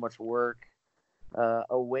so much work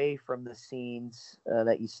away from the scenes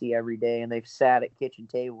that you see every day, and they've sat at kitchen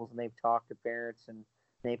tables and they've talked to parents, and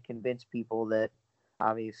they've convinced people that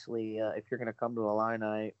obviously if you're going to come to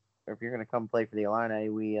Illini, or if you're going to come play for the Illini,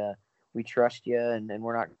 we trust you, and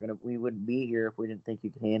we wouldn't be here if we didn't think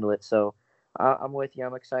you could handle it. So I'm with you.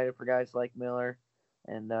 I'm excited for guys like Miller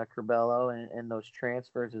and Curbelo and those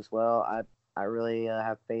transfers as well. I really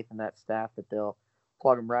have faith in that staff that they'll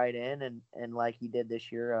plug them right in, and like he did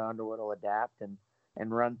this year, Underwood will adapt and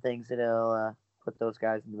run things that'll put those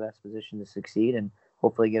guys in the best position to succeed and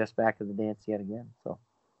hopefully get us back to the dance yet again. So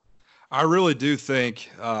I really do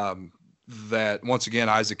think that, once again,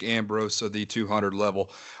 Isaac Ambrose of the 200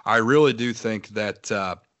 level, I really do think that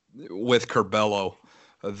with Curbelo,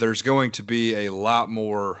 there's going to be a lot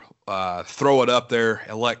more throw it up there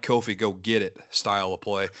and let Kofi go get it style of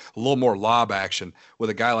play, a little more lob action with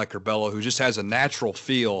a guy like Curbelo, who just has a natural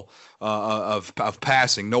feel of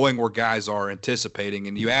passing, knowing where guys are, anticipating.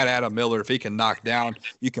 And you add Adam Miller, if he can knock down,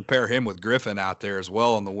 you compare him with Griffin out there as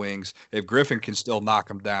well on the wings. If Griffin can still knock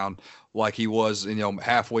him down like he was,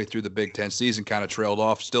 halfway through the Big Ten season, kind of trailed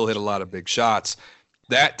off, still hit a lot of big shots.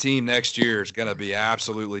 That team next year is going to be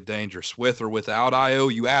absolutely dangerous. With or without Io,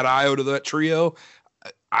 you add Io to that trio,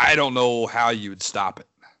 I don't know how you would stop it.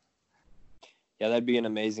 Yeah, that'd be an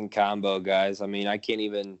amazing combo, guys. I mean, I can't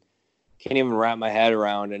even wrap my head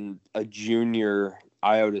around a junior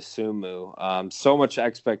Io DeSumo. So much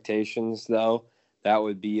expectations, though. That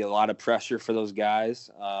would be a lot of pressure for those guys.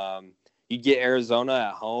 You get Arizona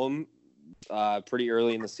at home pretty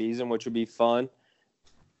early in the season, which would be fun,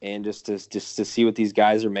 and just to see what these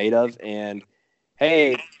guys are made of. And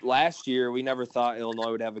hey, last year we never thought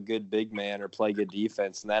Illinois would have a good big man or play good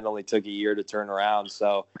defense, and that only took a year to turn around.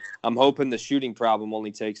 So I'm hoping the shooting problem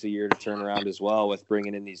only takes a year to turn around as well with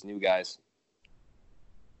bringing in these new guys.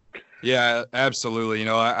 Yeah, absolutely.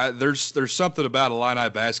 There's something about Illini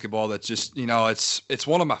basketball that's just, it's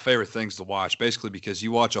one of my favorite things to watch, basically because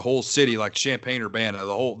you watch a whole city like Champaign-Urbana,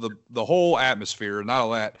 the whole atmosphere, not all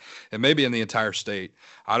that, and maybe in the entire state.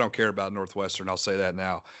 I don't care about Northwestern, I'll say that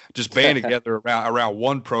now. Just band together around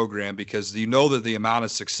one program, because you know that the amount of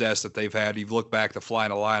success that they've had, you look back to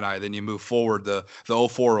Flying Illini, then you move forward the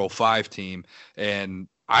 04-05 team, and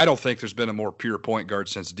I don't think there's been a more pure point guard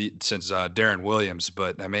since Darren Williams.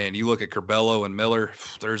 But, man, you look at Curbelo and Miller,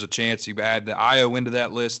 there's a chance you add the Io into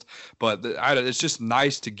that list. But it's just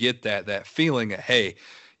nice to get that feeling that, hey,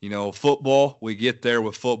 football, we get there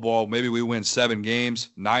with football. Maybe we win 7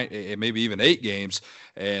 games, 9, maybe even 8 games.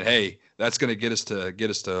 And, hey, that's going to get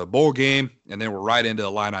us to a bowl game, and then we're right into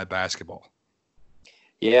Illini basketball.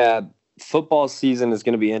 Yeah, football season is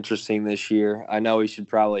going to be interesting this year. I know we should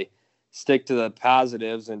probably stick to the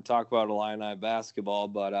positives and talk about Illini basketball,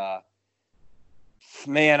 but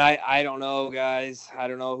man, I don't know, guys. I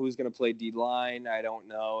don't know who's going to play D-line. I don't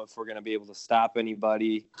know if we're going to be able to stop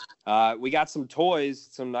anybody. We got some toys,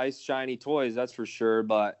 some nice shiny toys, that's for sure,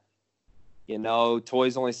 but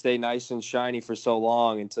toys only stay nice and shiny for so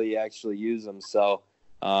long until you actually use them. So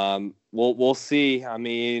we'll see. I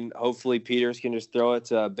mean, hopefully Peters can just throw it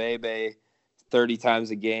to Bebe 30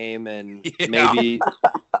 times a game, and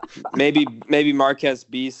maybe Marquez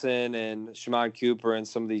Beeson and Shimon Cooper and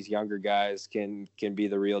some of these younger guys can be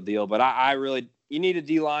the real deal. But I really, you need a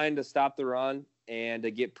D-line to stop the run and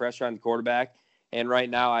to get pressure on the quarterback. And right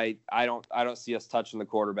now I don't see us touching the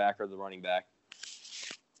quarterback or the running back.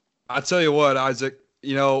 I tell you what, Isaac,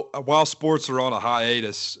 you know, while sports are on a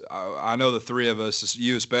hiatus, I know the three of us,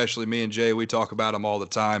 you especially, me and Jay, we talk about them all the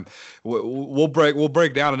time. We'll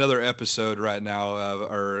break down another episode right now,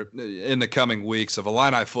 or in the coming weeks, of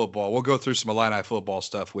Illini football. We'll go through some Illini football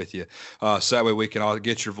stuff with you, so that way we can all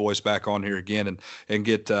get your voice back on here again and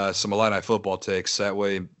get some Illini football takes. That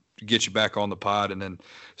way, get you back on the pod, and then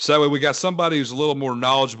so that way we got somebody who's a little more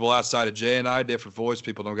knowledgeable outside of Jay and I, different voice.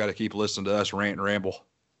 People don't got to keep listening to us rant and ramble.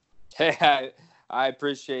 Hey, I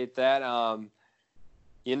appreciate that.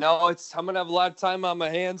 You know, I'm going to have a lot of time on my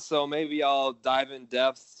hands, so maybe I'll dive in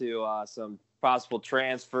depth to some possible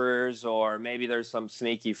transfers, or maybe there's some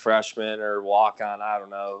sneaky freshman or walk-on. I don't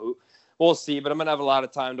know. We'll see, but I'm going to have a lot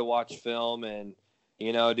of time to watch film and,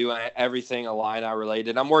 you know, do everything Illini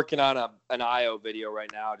related. I'm working on an IO video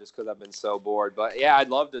right now just because I've been so bored. But, yeah, I'd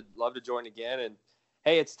love to join again. And,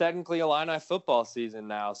 hey, it's technically Illini football season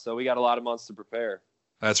now, so we got a lot of months to prepare.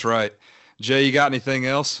 That's right. Jay, you got anything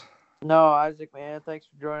else? No, Isaac, man, thanks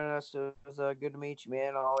for joining us. It was good to meet you,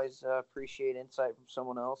 man. I always appreciate insight from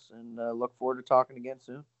someone else, and look forward to talking again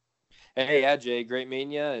soon. Hey, yeah, Jay, great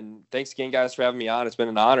meeting you, and thanks again, guys, for having me on. It's been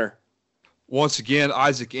an honor. Once again,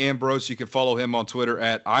 Isaac Ambrose. You can follow him on Twitter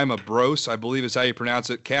at ImaBrose, I believe is how you pronounce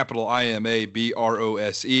it, capital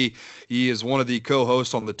IMABROSE. He is one of the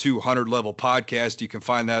co-hosts on the 200 Level podcast. You can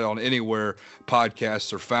find that on anywhere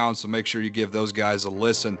podcasts are found, so make sure you give those guys a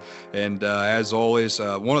listen. And as always,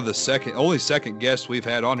 one of the only second guests we've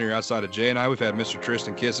had on here outside of Jay and I, we've had Mr.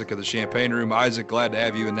 Tristan Kissick of the Champagne Room. Isaac, glad to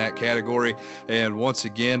have you in that category. And once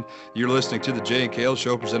again, you're listening to the Jay and Kale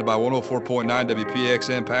Show, presented by 104.9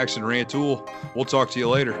 WPXN Paxton Rantoul. We'll talk to you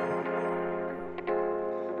later.